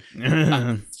 Jason,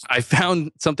 I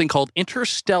found something called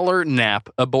Interstellar Nap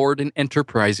aboard an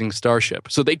enterprising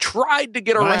starship. So they tried to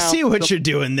get around. I see what you're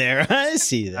doing there. I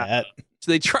see that.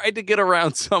 So they tried to get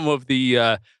around some of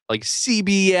the like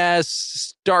CBS,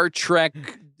 Star Trek,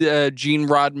 Gene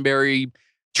Roddenberry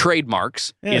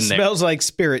trademarks. Yeah, it smells like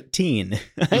Spirit Teen.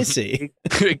 I see.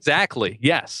 Exactly.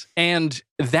 Yes. And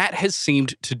that has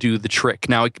seemed to do the trick.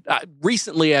 Now,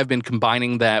 recently I've been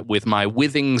combining that with my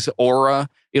Withings Aura.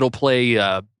 It'll play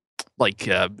oh,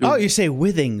 you say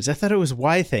Withings. I thought it was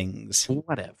Why Things.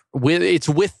 Whatever. It's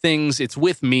with things. It's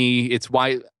with me. It's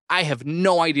why I have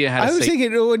no idea how to say. I was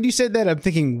thinking, when you said that, I'm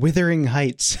thinking Wuthering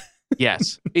Heights.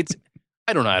 Yes.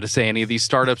 I don't know how to say any of these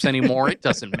startups anymore. It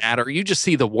doesn't matter. You just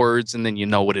see the words and then you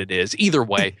know what it is. Either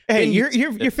way. Hey,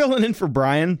 you're filling in for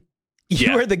Brian.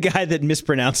 You are the guy that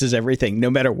mispronounces everything, no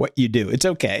matter what you do. It's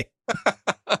okay.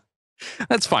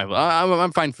 That's fine.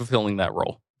 I'm fine fulfilling that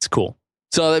role. It's cool.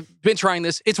 So I've been trying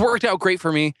this. It's worked out great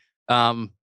for me.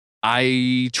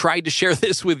 I tried to share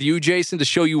this with you, Jason, to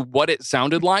show you what it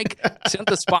sounded like. Sent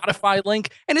the Spotify link,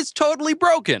 and it's totally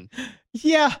broken.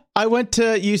 Yeah, I went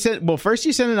to, first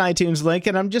you sent an iTunes link,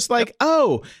 and I'm just like,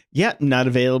 oh, yeah, not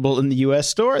available in the US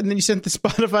store. And then you sent the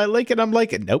Spotify link, and I'm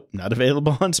like, nope, not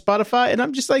available on Spotify. And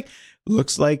I'm just like,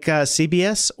 looks like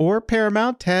CBS or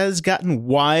Paramount has gotten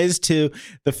wise to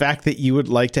the fact that you would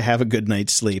like to have a good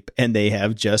night's sleep, and they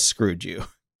have just screwed you.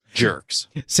 Jerks.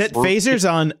 Set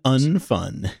phasers on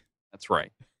unfun. That's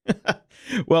right.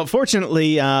 Well,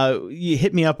 fortunately, you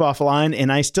hit me up offline,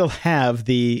 and I still have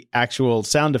the actual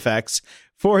sound effects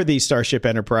for the Starship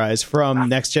Enterprise from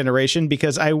Next Generation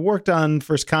because I worked on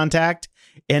First Contact,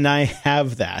 and I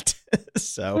have that.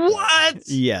 So what?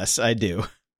 Yes, I do.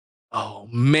 Oh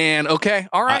man. Okay.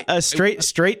 All right.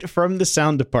 Straight from the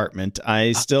sound department.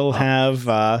 I still have.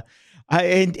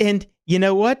 And you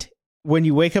know what? When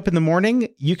you wake up in the morning,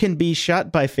 you can be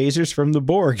shot by phasers from the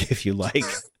Borg if you like.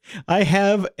 I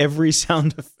have every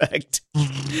sound effect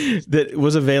that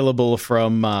was available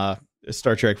from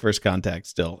Star Trek First Contact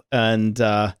still. And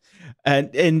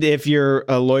if you're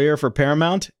a lawyer for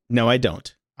Paramount, no, I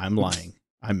don't. I'm lying.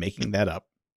 I'm making that up.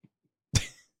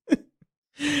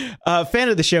 Fan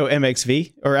of the show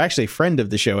MXV, or actually friend of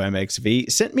the show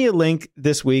MXV, sent me a link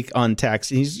this week on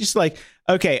text, and he's just like,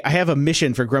 okay, I have a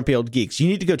mission for Grumpy Old Geeks. You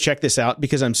need to go check this out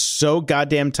because I'm so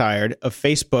goddamn tired of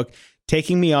Facebook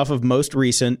taking me off of most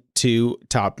recent to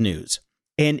top news.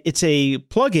 And it's a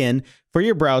plugin for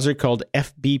your browser called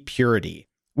FB Purity,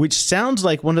 which sounds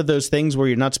like one of those things where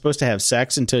you're not supposed to have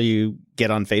sex until you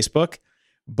get on Facebook.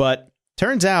 But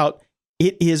turns out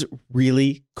it is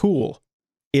really cool.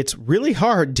 It's really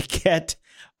hard to get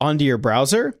onto your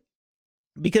browser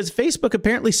because Facebook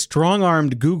apparently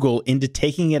strong-armed Google into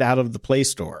taking it out of the Play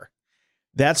Store.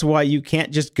 That's why you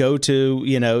can't just go to,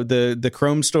 the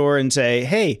Chrome store and say,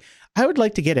 hey, I would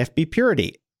like to get FB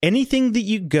Purity. Anything that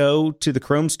you go to the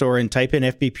Chrome store and type in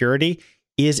FB Purity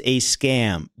is a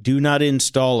scam. Do not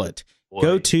install it. Boy.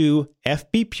 Go to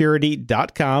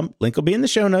fbpurity.com. Link will be in the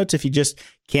show notes if you just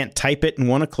can't type it and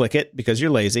want to click it because you're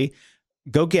lazy.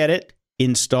 Go get it,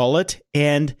 install it,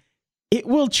 and it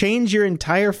will change your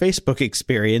entire Facebook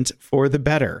experience for the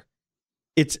better.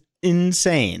 It's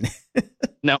insane.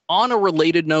 Now, on a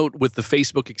related note with the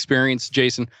Facebook experience,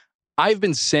 Jason, I've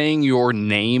been saying your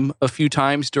name a few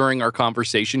times during our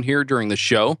conversation here during the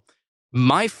show.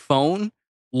 My phone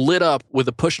lit up with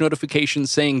a push notification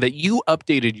saying that you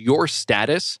updated your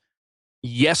status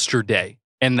yesterday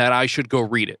and that I should go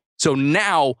read it. So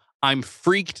now I'm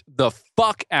freaked the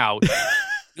fuck out.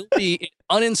 You'll be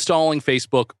uninstalling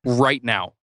Facebook right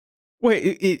now.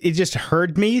 Wait, it just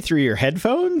heard me through your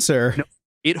headphones, or? No,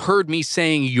 it heard me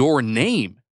saying your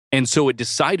name. And so it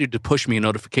decided to push me a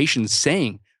notification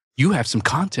saying you have some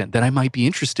content that I might be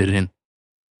interested in.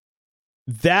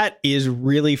 That is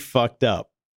really fucked up.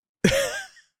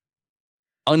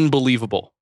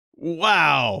 Unbelievable.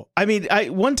 Wow. I mean,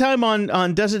 one time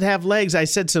on Does It Have Legs, I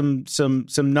said some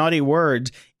naughty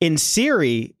words, and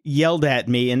Siri yelled at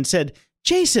me and said,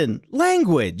 Jason,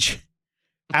 language,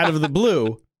 out of the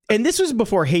blue. And this was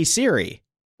before Hey Siri.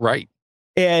 Right.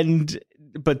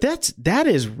 But that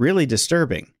is really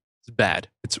disturbing. It's bad.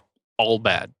 It's all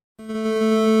bad.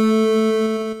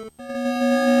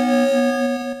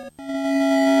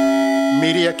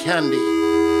 Media candy.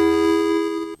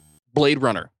 Blade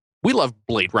Runner. We love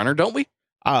Blade Runner, don't we?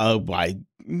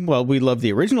 We love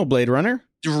the original Blade Runner.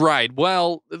 Right.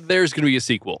 Well, there's going to be a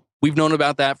sequel. We've known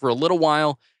about that for a little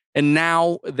while, and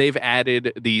now they've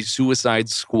added the Suicide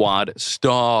Squad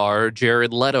star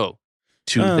Jared Leto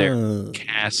to their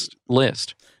cast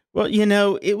list. Well,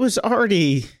 it was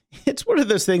already... It's one of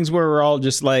those things where we're all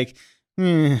just like,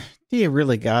 do you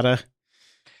really gotta?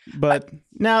 But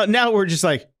now we're just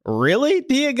like, really?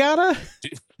 Do you gotta?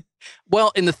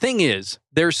 Well, and the thing is,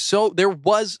 there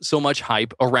was so much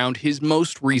hype around his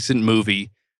most recent movie,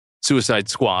 Suicide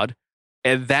Squad,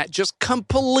 and that just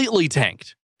completely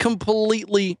tanked,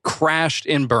 completely crashed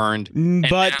and burned.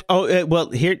 But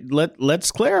here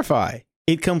let's clarify: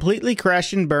 it completely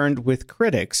crashed and burned with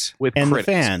critics and the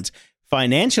fans.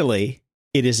 Financially,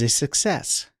 it is a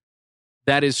success.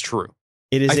 That is true.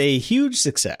 It is a huge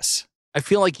success. I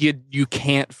feel like you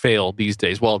can't fail these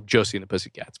days. Well, Josie and the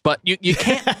Pussycats, but you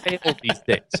can't fail these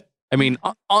days. I mean,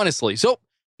 honestly. So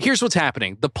here's what's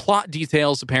happening. The plot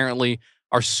details apparently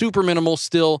are super minimal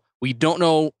still. We don't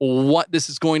know what this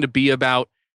is going to be about.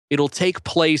 It'll take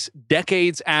place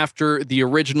decades after the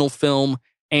original film.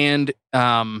 And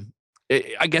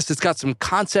I guess it's got some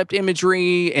concept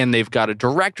imagery and they've got a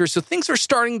director. So things are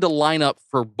starting to line up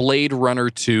for Blade Runner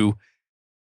 2.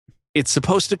 It's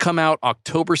supposed to come out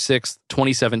October 6th,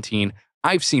 2017.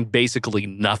 I've seen basically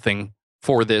nothing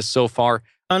for this so far.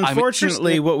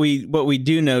 Unfortunately, what we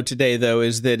do know today, though,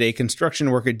 is that a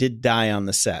construction worker did die on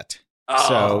the set. Oh.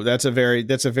 So that's a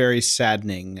very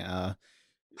saddening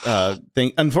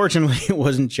thing. Unfortunately, it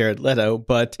wasn't Jared Leto,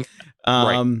 but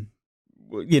right.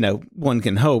 One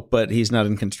can hope, but he's not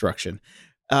in construction.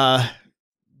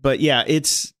 But yeah,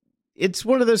 it's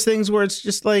one of those things where it's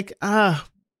just like,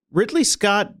 Ridley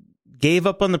Scott gave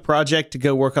up on the project to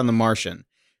go work on The Martian.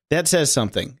 That says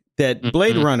something. That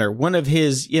Blade Runner, one of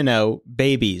his,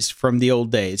 babies from the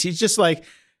old days, he's just like,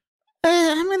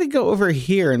 I'm going to go over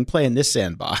here and play in this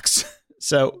sandbox.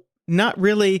 So not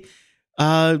really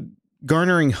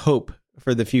garnering hope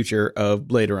for the future of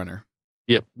Blade Runner.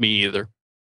 Yep, me either.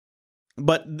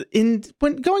 But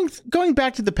when going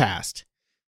back to the past,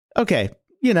 okay,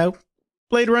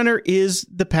 Blade Runner is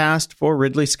the past for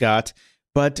Ridley Scott.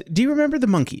 But do you remember the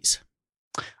Monkees?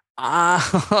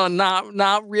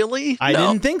 Not really. I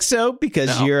didn't think so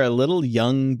because you're a little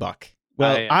young buck.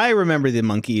 Well, I remember the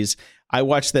Monkees. I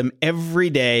watched them every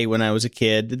day when I was a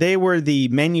kid. They were the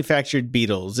manufactured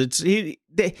Beatles.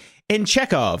 And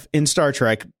Chekhov in Star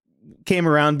Trek came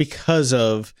around because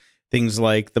of things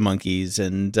like the Monkees,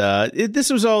 and this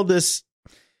was all this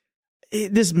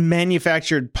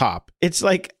manufactured pop. It's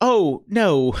like, oh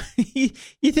no,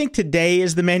 you think today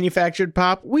is the manufactured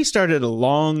pop? We started a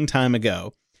long time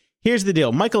ago. Here's the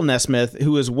deal. Michael Nesmith,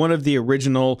 who was one of the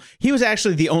original, he was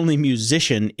actually the only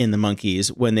musician in the Monkees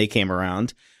when they came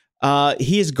around.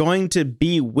 He is going to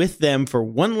be with them for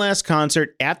one last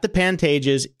concert at the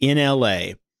Pantages in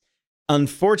LA.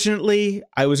 Unfortunately,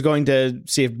 I was going to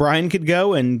see if Brian could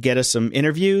go and get us some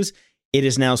interviews. It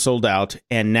is now sold out,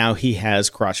 and now he has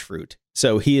crotch fruit.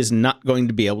 So he is not going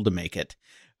to be able to make it.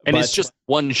 And it's just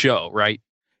one show, right?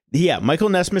 Yeah, Michael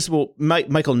Nesmith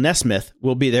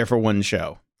will be there for one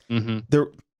show. Mm-hmm.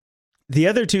 The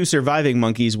other two surviving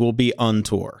Monkees will be on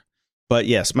tour. But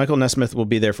yes, Michael Nesmith will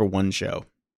be there for one show.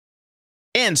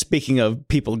 And speaking of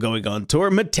people going on tour,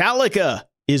 Metallica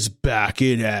is back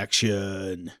in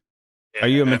action. Are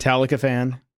you a Metallica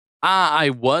fan?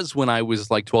 I was when I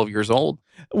was like 12 years old.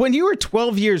 When you were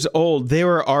 12 years old, they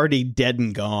were already dead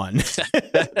and gone.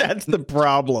 That's the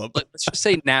problem. Let's just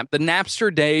say the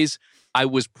Napster days, I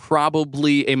was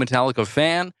probably a Metallica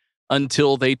fan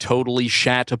until they totally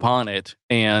shat upon it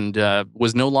and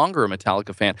was no longer a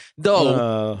Metallica fan.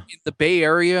 Though in the Bay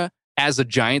Area, as a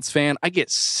Giants fan, I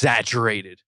get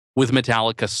saturated with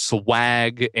Metallica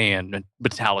swag and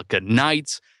Metallica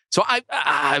nights. So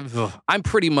I'm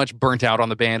pretty much burnt out on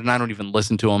the band, and I don't even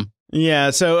listen to them.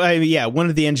 Yeah, so one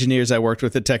of the engineers I worked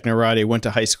with at Technorati went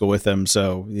to high school with him,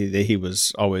 so he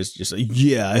was always just like,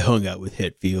 yeah, I hung out with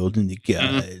Hetfield and the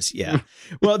guys. Yeah.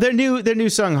 Well, their new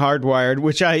song Hardwired,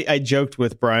 which I joked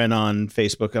with Brian on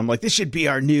Facebook. I'm like, this should be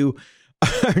our new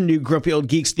Grumpy Old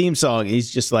Geeks theme song. And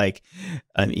he's just like,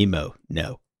 I'm emo.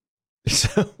 No.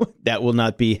 So that will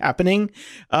not be happening.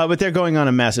 But they're going on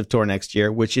a massive tour next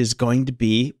year, which is going to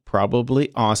be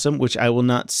probably awesome, which I will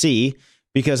not see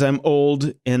because I'm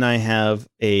old and I have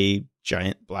a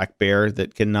giant black bear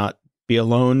that cannot be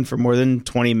alone for more than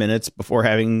 20 minutes before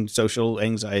having social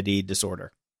anxiety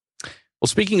disorder. Well,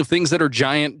 speaking of things that are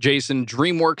giant, Jason,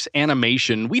 DreamWorks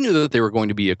Animation, we knew that they were going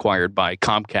to be acquired by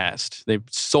Comcast. They've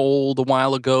sold a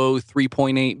while ago,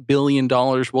 $3.8 billion.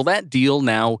 Well, that deal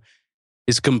now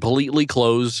is completely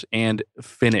closed and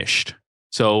finished.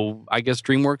 So I guess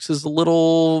DreamWorks is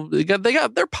they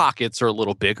got their pockets are a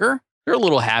little bigger. They're a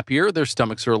little happier. Their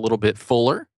stomachs are a little bit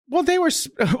fuller. Well,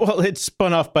 it's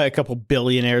spun off by a couple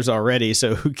billionaires already.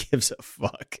 So who gives a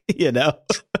fuck,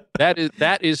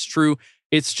 That is true.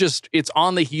 It's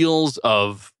on the heels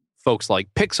of folks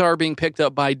like Pixar being picked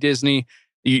up by Disney.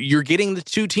 You're getting the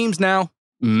two teams now,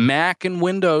 Mac and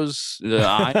Windows,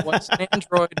 iOS and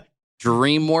Android.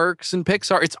 DreamWorks and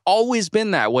Pixar. It's always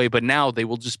been that way, but now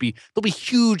they'll be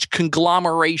huge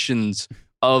conglomerations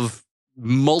of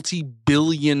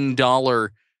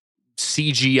multi-billion-dollar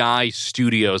CGI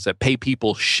studios that pay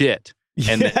people shit.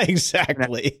 And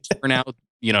exactly. Turn out,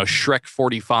 Shrek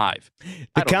 45.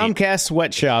 The Comcast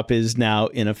sweatshop is now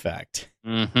in effect.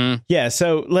 Mm-hmm. Yeah,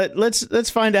 so let's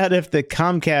find out if the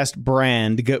Comcast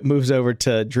brand moves over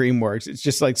to DreamWorks. It's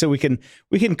just like so we can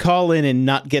call in and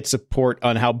not get support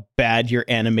on how bad your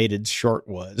animated short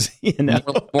was.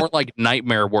 More like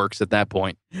Nightmare Works at that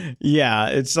point. Yeah,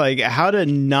 it's like how to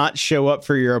not show up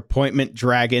for your Appointment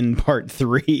Dragon Part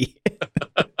 3.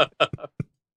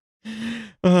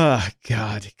 Oh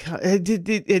God,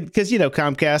 because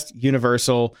Comcast,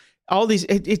 Universal, all these.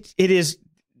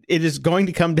 It is going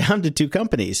to come down to two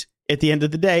companies at the end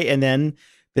of the day, and then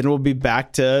we'll be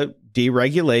back to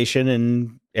deregulation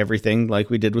and everything like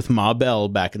we did with Ma Bell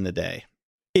back in the day.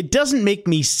 It doesn't make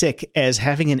me sick as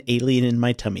having an alien in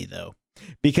my tummy, though,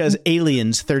 because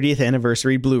Aliens 30th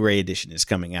Anniversary Blu-ray Edition is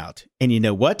coming out. And you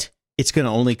know what? It's going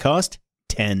to only cost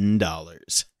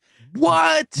 $10.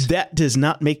 What? That does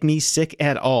not make me sick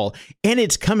at all. And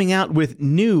it's coming out with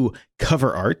new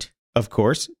cover art, of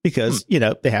course, because,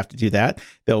 they have to do that.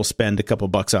 They'll spend a couple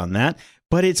bucks on that.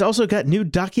 But it's also got new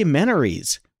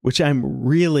documentaries, which I'm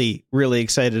really, really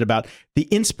excited about. The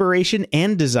inspiration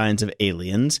and designs of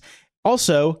Aliens.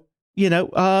 Also,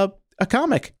 a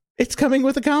comic. It's coming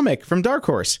with a comic from Dark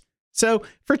Horse. So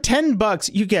for $10,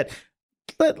 you get,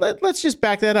 let's just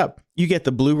back that up. You get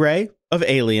the Blu-ray of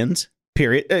Aliens,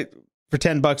 period. For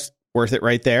 $10, worth it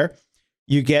right there.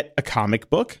 You get a comic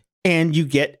book. and you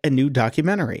get a new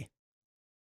documentary.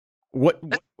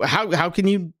 How can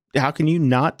you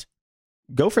not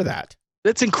go for that?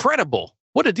 That's incredible.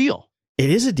 What a deal. It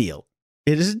is a deal.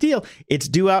 It is a deal. It's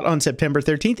due out on September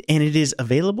 13th, and it is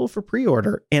available for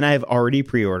pre-order, and I have already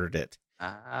pre-ordered it.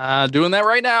 Doing that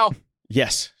right now.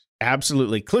 Yes,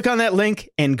 absolutely. Click on that link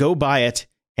and go buy it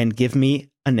and give me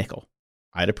a nickel.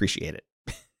 I'd appreciate it.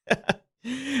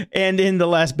 And in the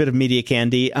last bit of media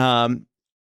candy,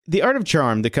 The Art of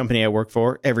Charm, the company I work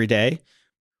for every day,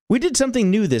 we did something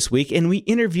new this week, and we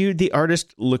interviewed the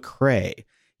artist Lecrae.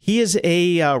 He is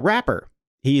a rapper.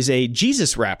 He's a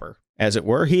Jesus rapper, as it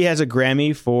were. He has a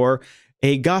Grammy for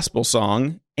a gospel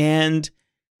song. And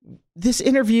this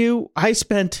interview, I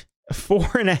spent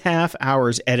 4.5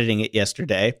 hours editing it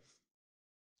yesterday.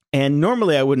 And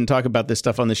normally I wouldn't talk about this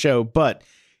stuff on the show, but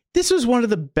this was one of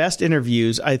the best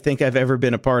interviews I think I've ever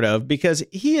been a part of, because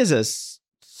he is a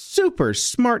super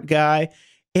smart guy,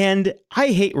 and I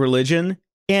hate religion.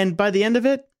 And by the end of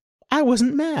it, I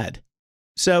wasn't mad.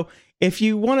 So if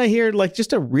you want to hear like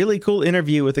just a really cool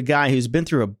interview with a guy who's been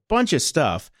through a bunch of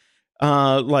stuff,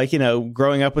 like,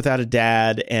 growing up without a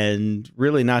dad and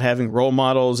really not having role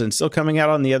models and still coming out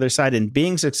on the other side and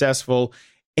being successful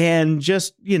and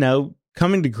just,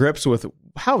 coming to grips with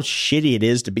how shitty it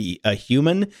is to be a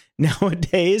human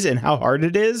nowadays and how hard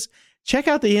it is. Check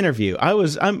out the interview.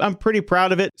 I'm pretty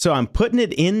proud of it. So I'm putting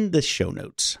it in the show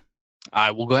notes.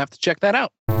 I will go have to check that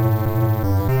out.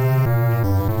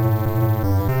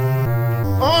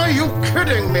 Are you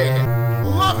kidding me?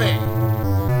 Lovely.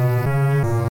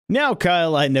 Now,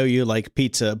 Kyle, I know you like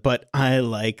pizza, but I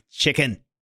like chicken.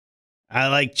 I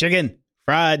like chicken.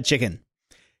 Fried chicken.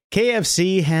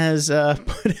 KFC has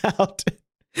put out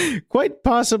quite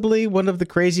possibly one of the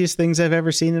craziest things I've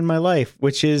ever seen in my life,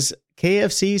 which is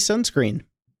KFC sunscreen.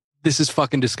 This is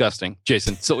fucking disgusting,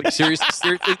 Jason. So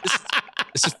seriously,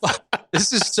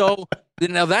 this is so.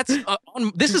 Now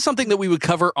this is something that we would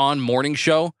cover on Morning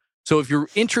Show. So if you're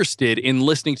interested in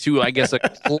listening to, I guess, a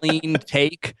clean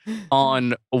take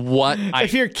on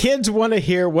if your kids want to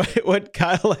hear what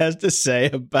Kyle has to say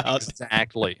about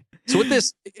exactly. So with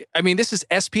this, this is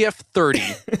SPF 30,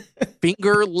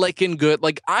 finger licking good.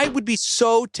 Like, I would be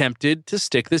so tempted to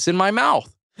stick this in my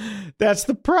mouth. That's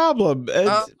the problem.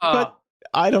 But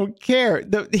I don't care.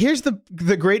 Here's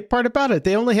the great part about it.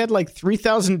 They only had like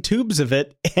 3,000 tubes of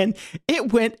it, and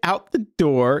it went out the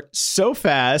door so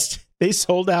fast. They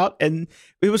sold out, and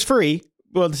it was free.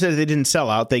 Well, they said they didn't sell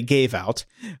out. They gave out.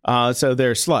 So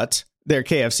they're sluts. They're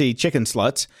KFC chicken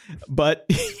sluts. But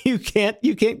you can't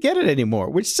get it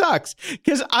anymore, which sucks,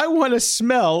 because I want to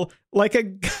smell like a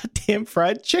goddamn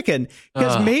fried chicken.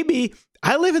 Because maybe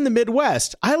I live in the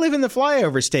Midwest. I live in the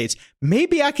flyover states.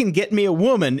 Maybe I can get me a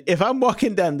woman if I'm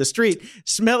walking down the street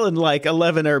smelling like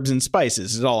 11 herbs and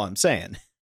spices is all I'm saying.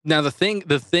 Now, the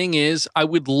thing is, I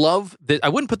would love that. I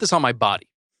wouldn't put this on my body.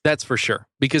 That's for sure,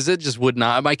 because it just would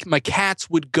not. My cats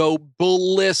would go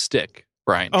ballistic,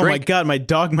 Brian. Oh my God, my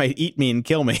dog might eat me and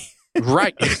kill me.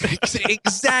 Right.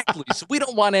 Exactly. So we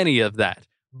don't want any of that.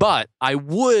 But I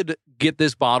would get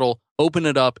this bottle, open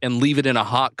it up, and leave it in a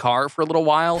hot car for a little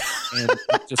while, and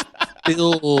just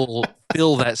fill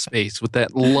that space with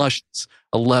that luscious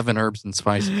 11 herbs and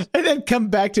spices. And then come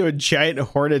back to a giant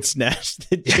hornet's nest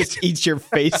that just eats your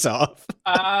face off.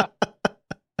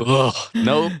 Ugh,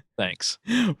 no, thanks.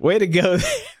 Way to go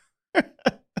there.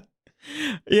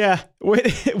 Yeah, way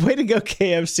to go,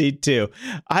 KFC too.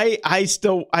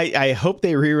 I hope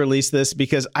they re-release this,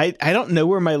 because I don't know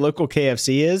where my local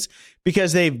KFC is,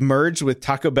 because they've merged with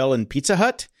Taco Bell and Pizza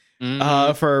Hut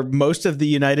for most of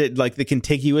the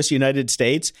contiguous United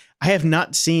States. I have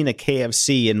not seen a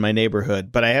KFC in my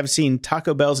neighborhood, but I have seen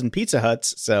Taco Bells and Pizza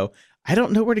Huts, so I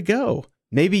don't know where to go.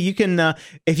 Maybe you can,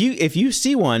 if you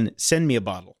see one, send me a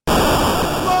bottle.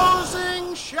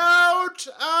 Closing shout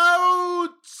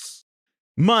outs.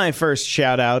 My first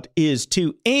shout out is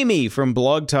to Amy from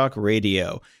Blog Talk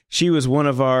Radio. She was one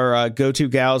of our go-to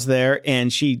gals there,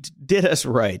 and she did us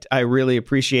right. I really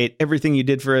appreciate everything you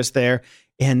did for us there,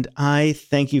 and I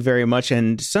thank you very much.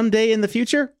 And someday in the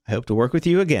future, I hope to work with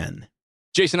you again.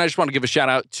 Jason, I just want to give a shout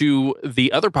out to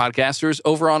the other podcasters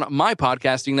over on my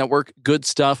podcasting network,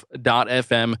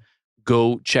 goodstuff.fm.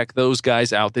 Go check those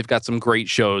guys out. They've got some great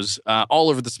shows all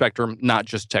over the spectrum, not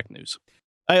just tech news.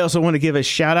 I also want to give a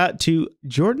shout out to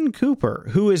Jordan Cooper,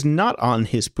 who is not on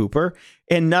his pooper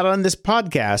and not on this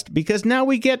podcast, because now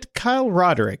we get Kyle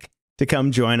Roderick to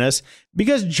come join us,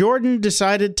 because Jordan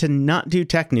decided to not do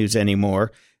tech news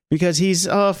anymore because he's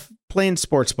off playing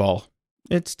sports ball.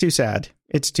 It's too sad.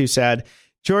 It's too sad.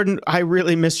 Jordan, I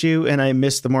really miss you, and I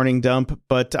miss the morning dump,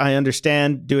 but I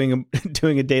understand doing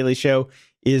a daily show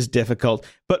is difficult.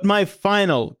 But my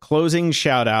final closing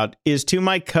shout out is to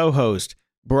my co-host,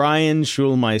 Brian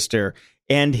Schulmeister,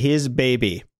 and his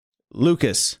baby,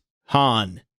 Lucas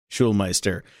Hahn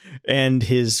Schulmeister, and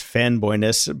his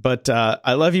fanboyness. But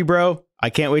I love you, bro. I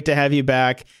can't wait to have you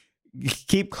back.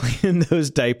 Keep cleaning those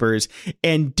diapers,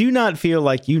 and do not feel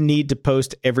like you need to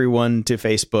post everyone to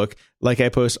Facebook like I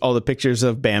post all the pictures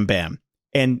of Bam Bam.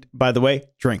 And by the way,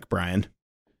 drink, Brian.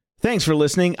 Thanks for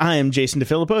listening. I am Jason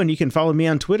DeFilippo, and you can follow me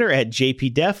on Twitter at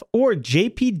JPDef or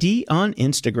JPD on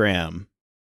Instagram.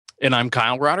 And I'm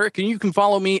Kyle Roderick, and you can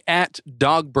follow me at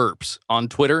Dog Burps on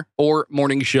Twitter or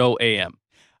Morning Show AM.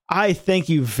 I thank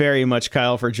you very much,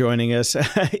 Kyle, for joining us.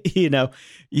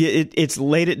 It's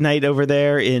late at night over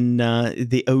there in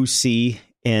the OC,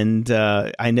 and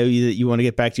I know that you want to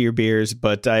get back to your beers,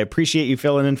 but I appreciate you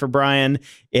filling in for Brian,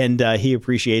 and he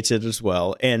appreciates it as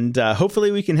well. And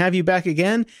hopefully we can have you back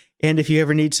again. And if you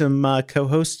ever need some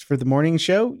co-hosts for the morning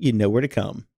show, you know where to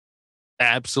come.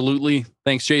 Absolutely.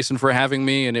 Thanks, Jason, for having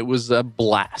me, and it was a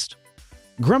blast.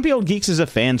 Grumpy Old Geeks is a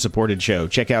fan-supported show.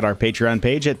 Check out our Patreon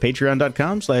page at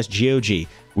patreon.com/GOG.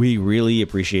 We really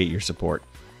appreciate your support.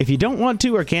 If you don't want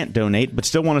to or can't donate, but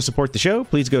still want to support the show,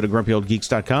 please go to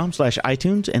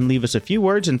grumpyoldgeeks.com/iTunes and leave us a few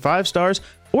words and 5 stars,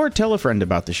 or tell a friend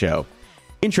about the show.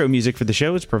 Intro music for the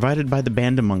show is provided by the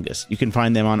band Among Us. You can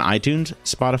find them on iTunes,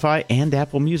 Spotify, and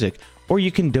Apple Music, or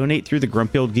you can donate through the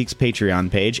Grumpy Old Geeks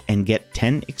Patreon page and get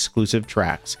 10 exclusive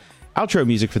tracks. Outro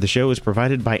music for the show is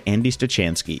provided by Andy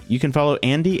Stachansky. You can follow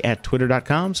Andy at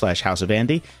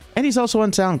twitter.com/houseofandy, and he's also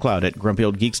on SoundCloud at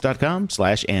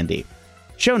grumpyoldgeeks.com/Andy.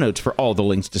 Show notes for all the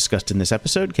links discussed in this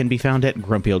episode can be found at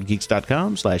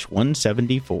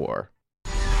grumpyoldgeeks.com/174.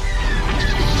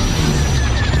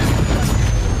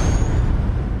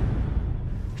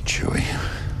 Chewie,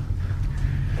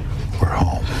 we're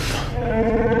home.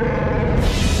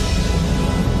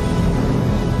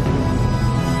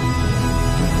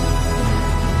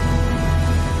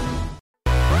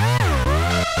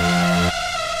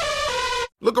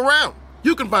 Look around.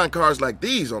 You can find cars like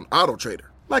these on AutoTrader,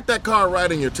 like that car right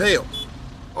in your tail.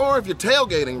 Or if you're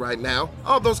tailgating right now,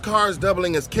 all those cars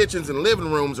doubling as kitchens and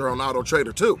living rooms are on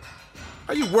AutoTrader too.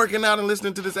 Are you working out and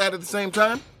listening to this ad at the same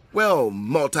time? Well,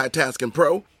 multitasking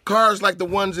pro, cars like the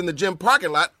ones in the gym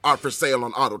parking lot are for sale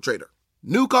on AutoTrader.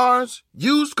 New cars,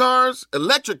 used cars,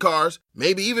 electric cars,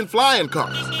 maybe even flying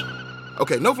cars.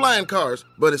 Okay, no flying cars,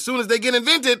 but as soon as they get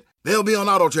invented, they'll be on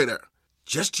AutoTrader.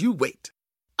 Just you wait.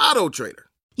 AutoTrader.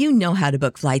 You know how to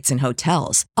book flights and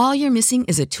hotels. All you're missing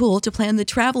is a tool to plan the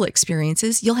travel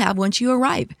experiences you'll have once you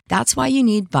arrive. That's why you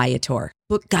need Viator.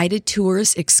 Book guided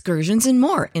tours, excursions, and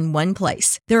more in one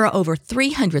place. There are over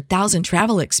 300,000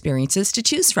 travel experiences to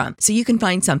choose from, so you can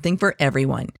find something for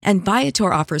everyone. And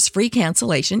Viator offers free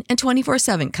cancellation and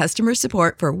 24/7 customer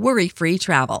support for worry-free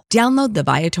travel. Download the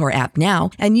Viator app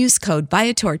now and use code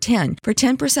Viator10 for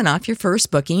 10% off your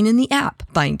first booking in the app.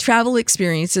 Find travel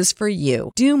experiences for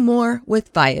you. Do more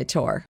with Viator.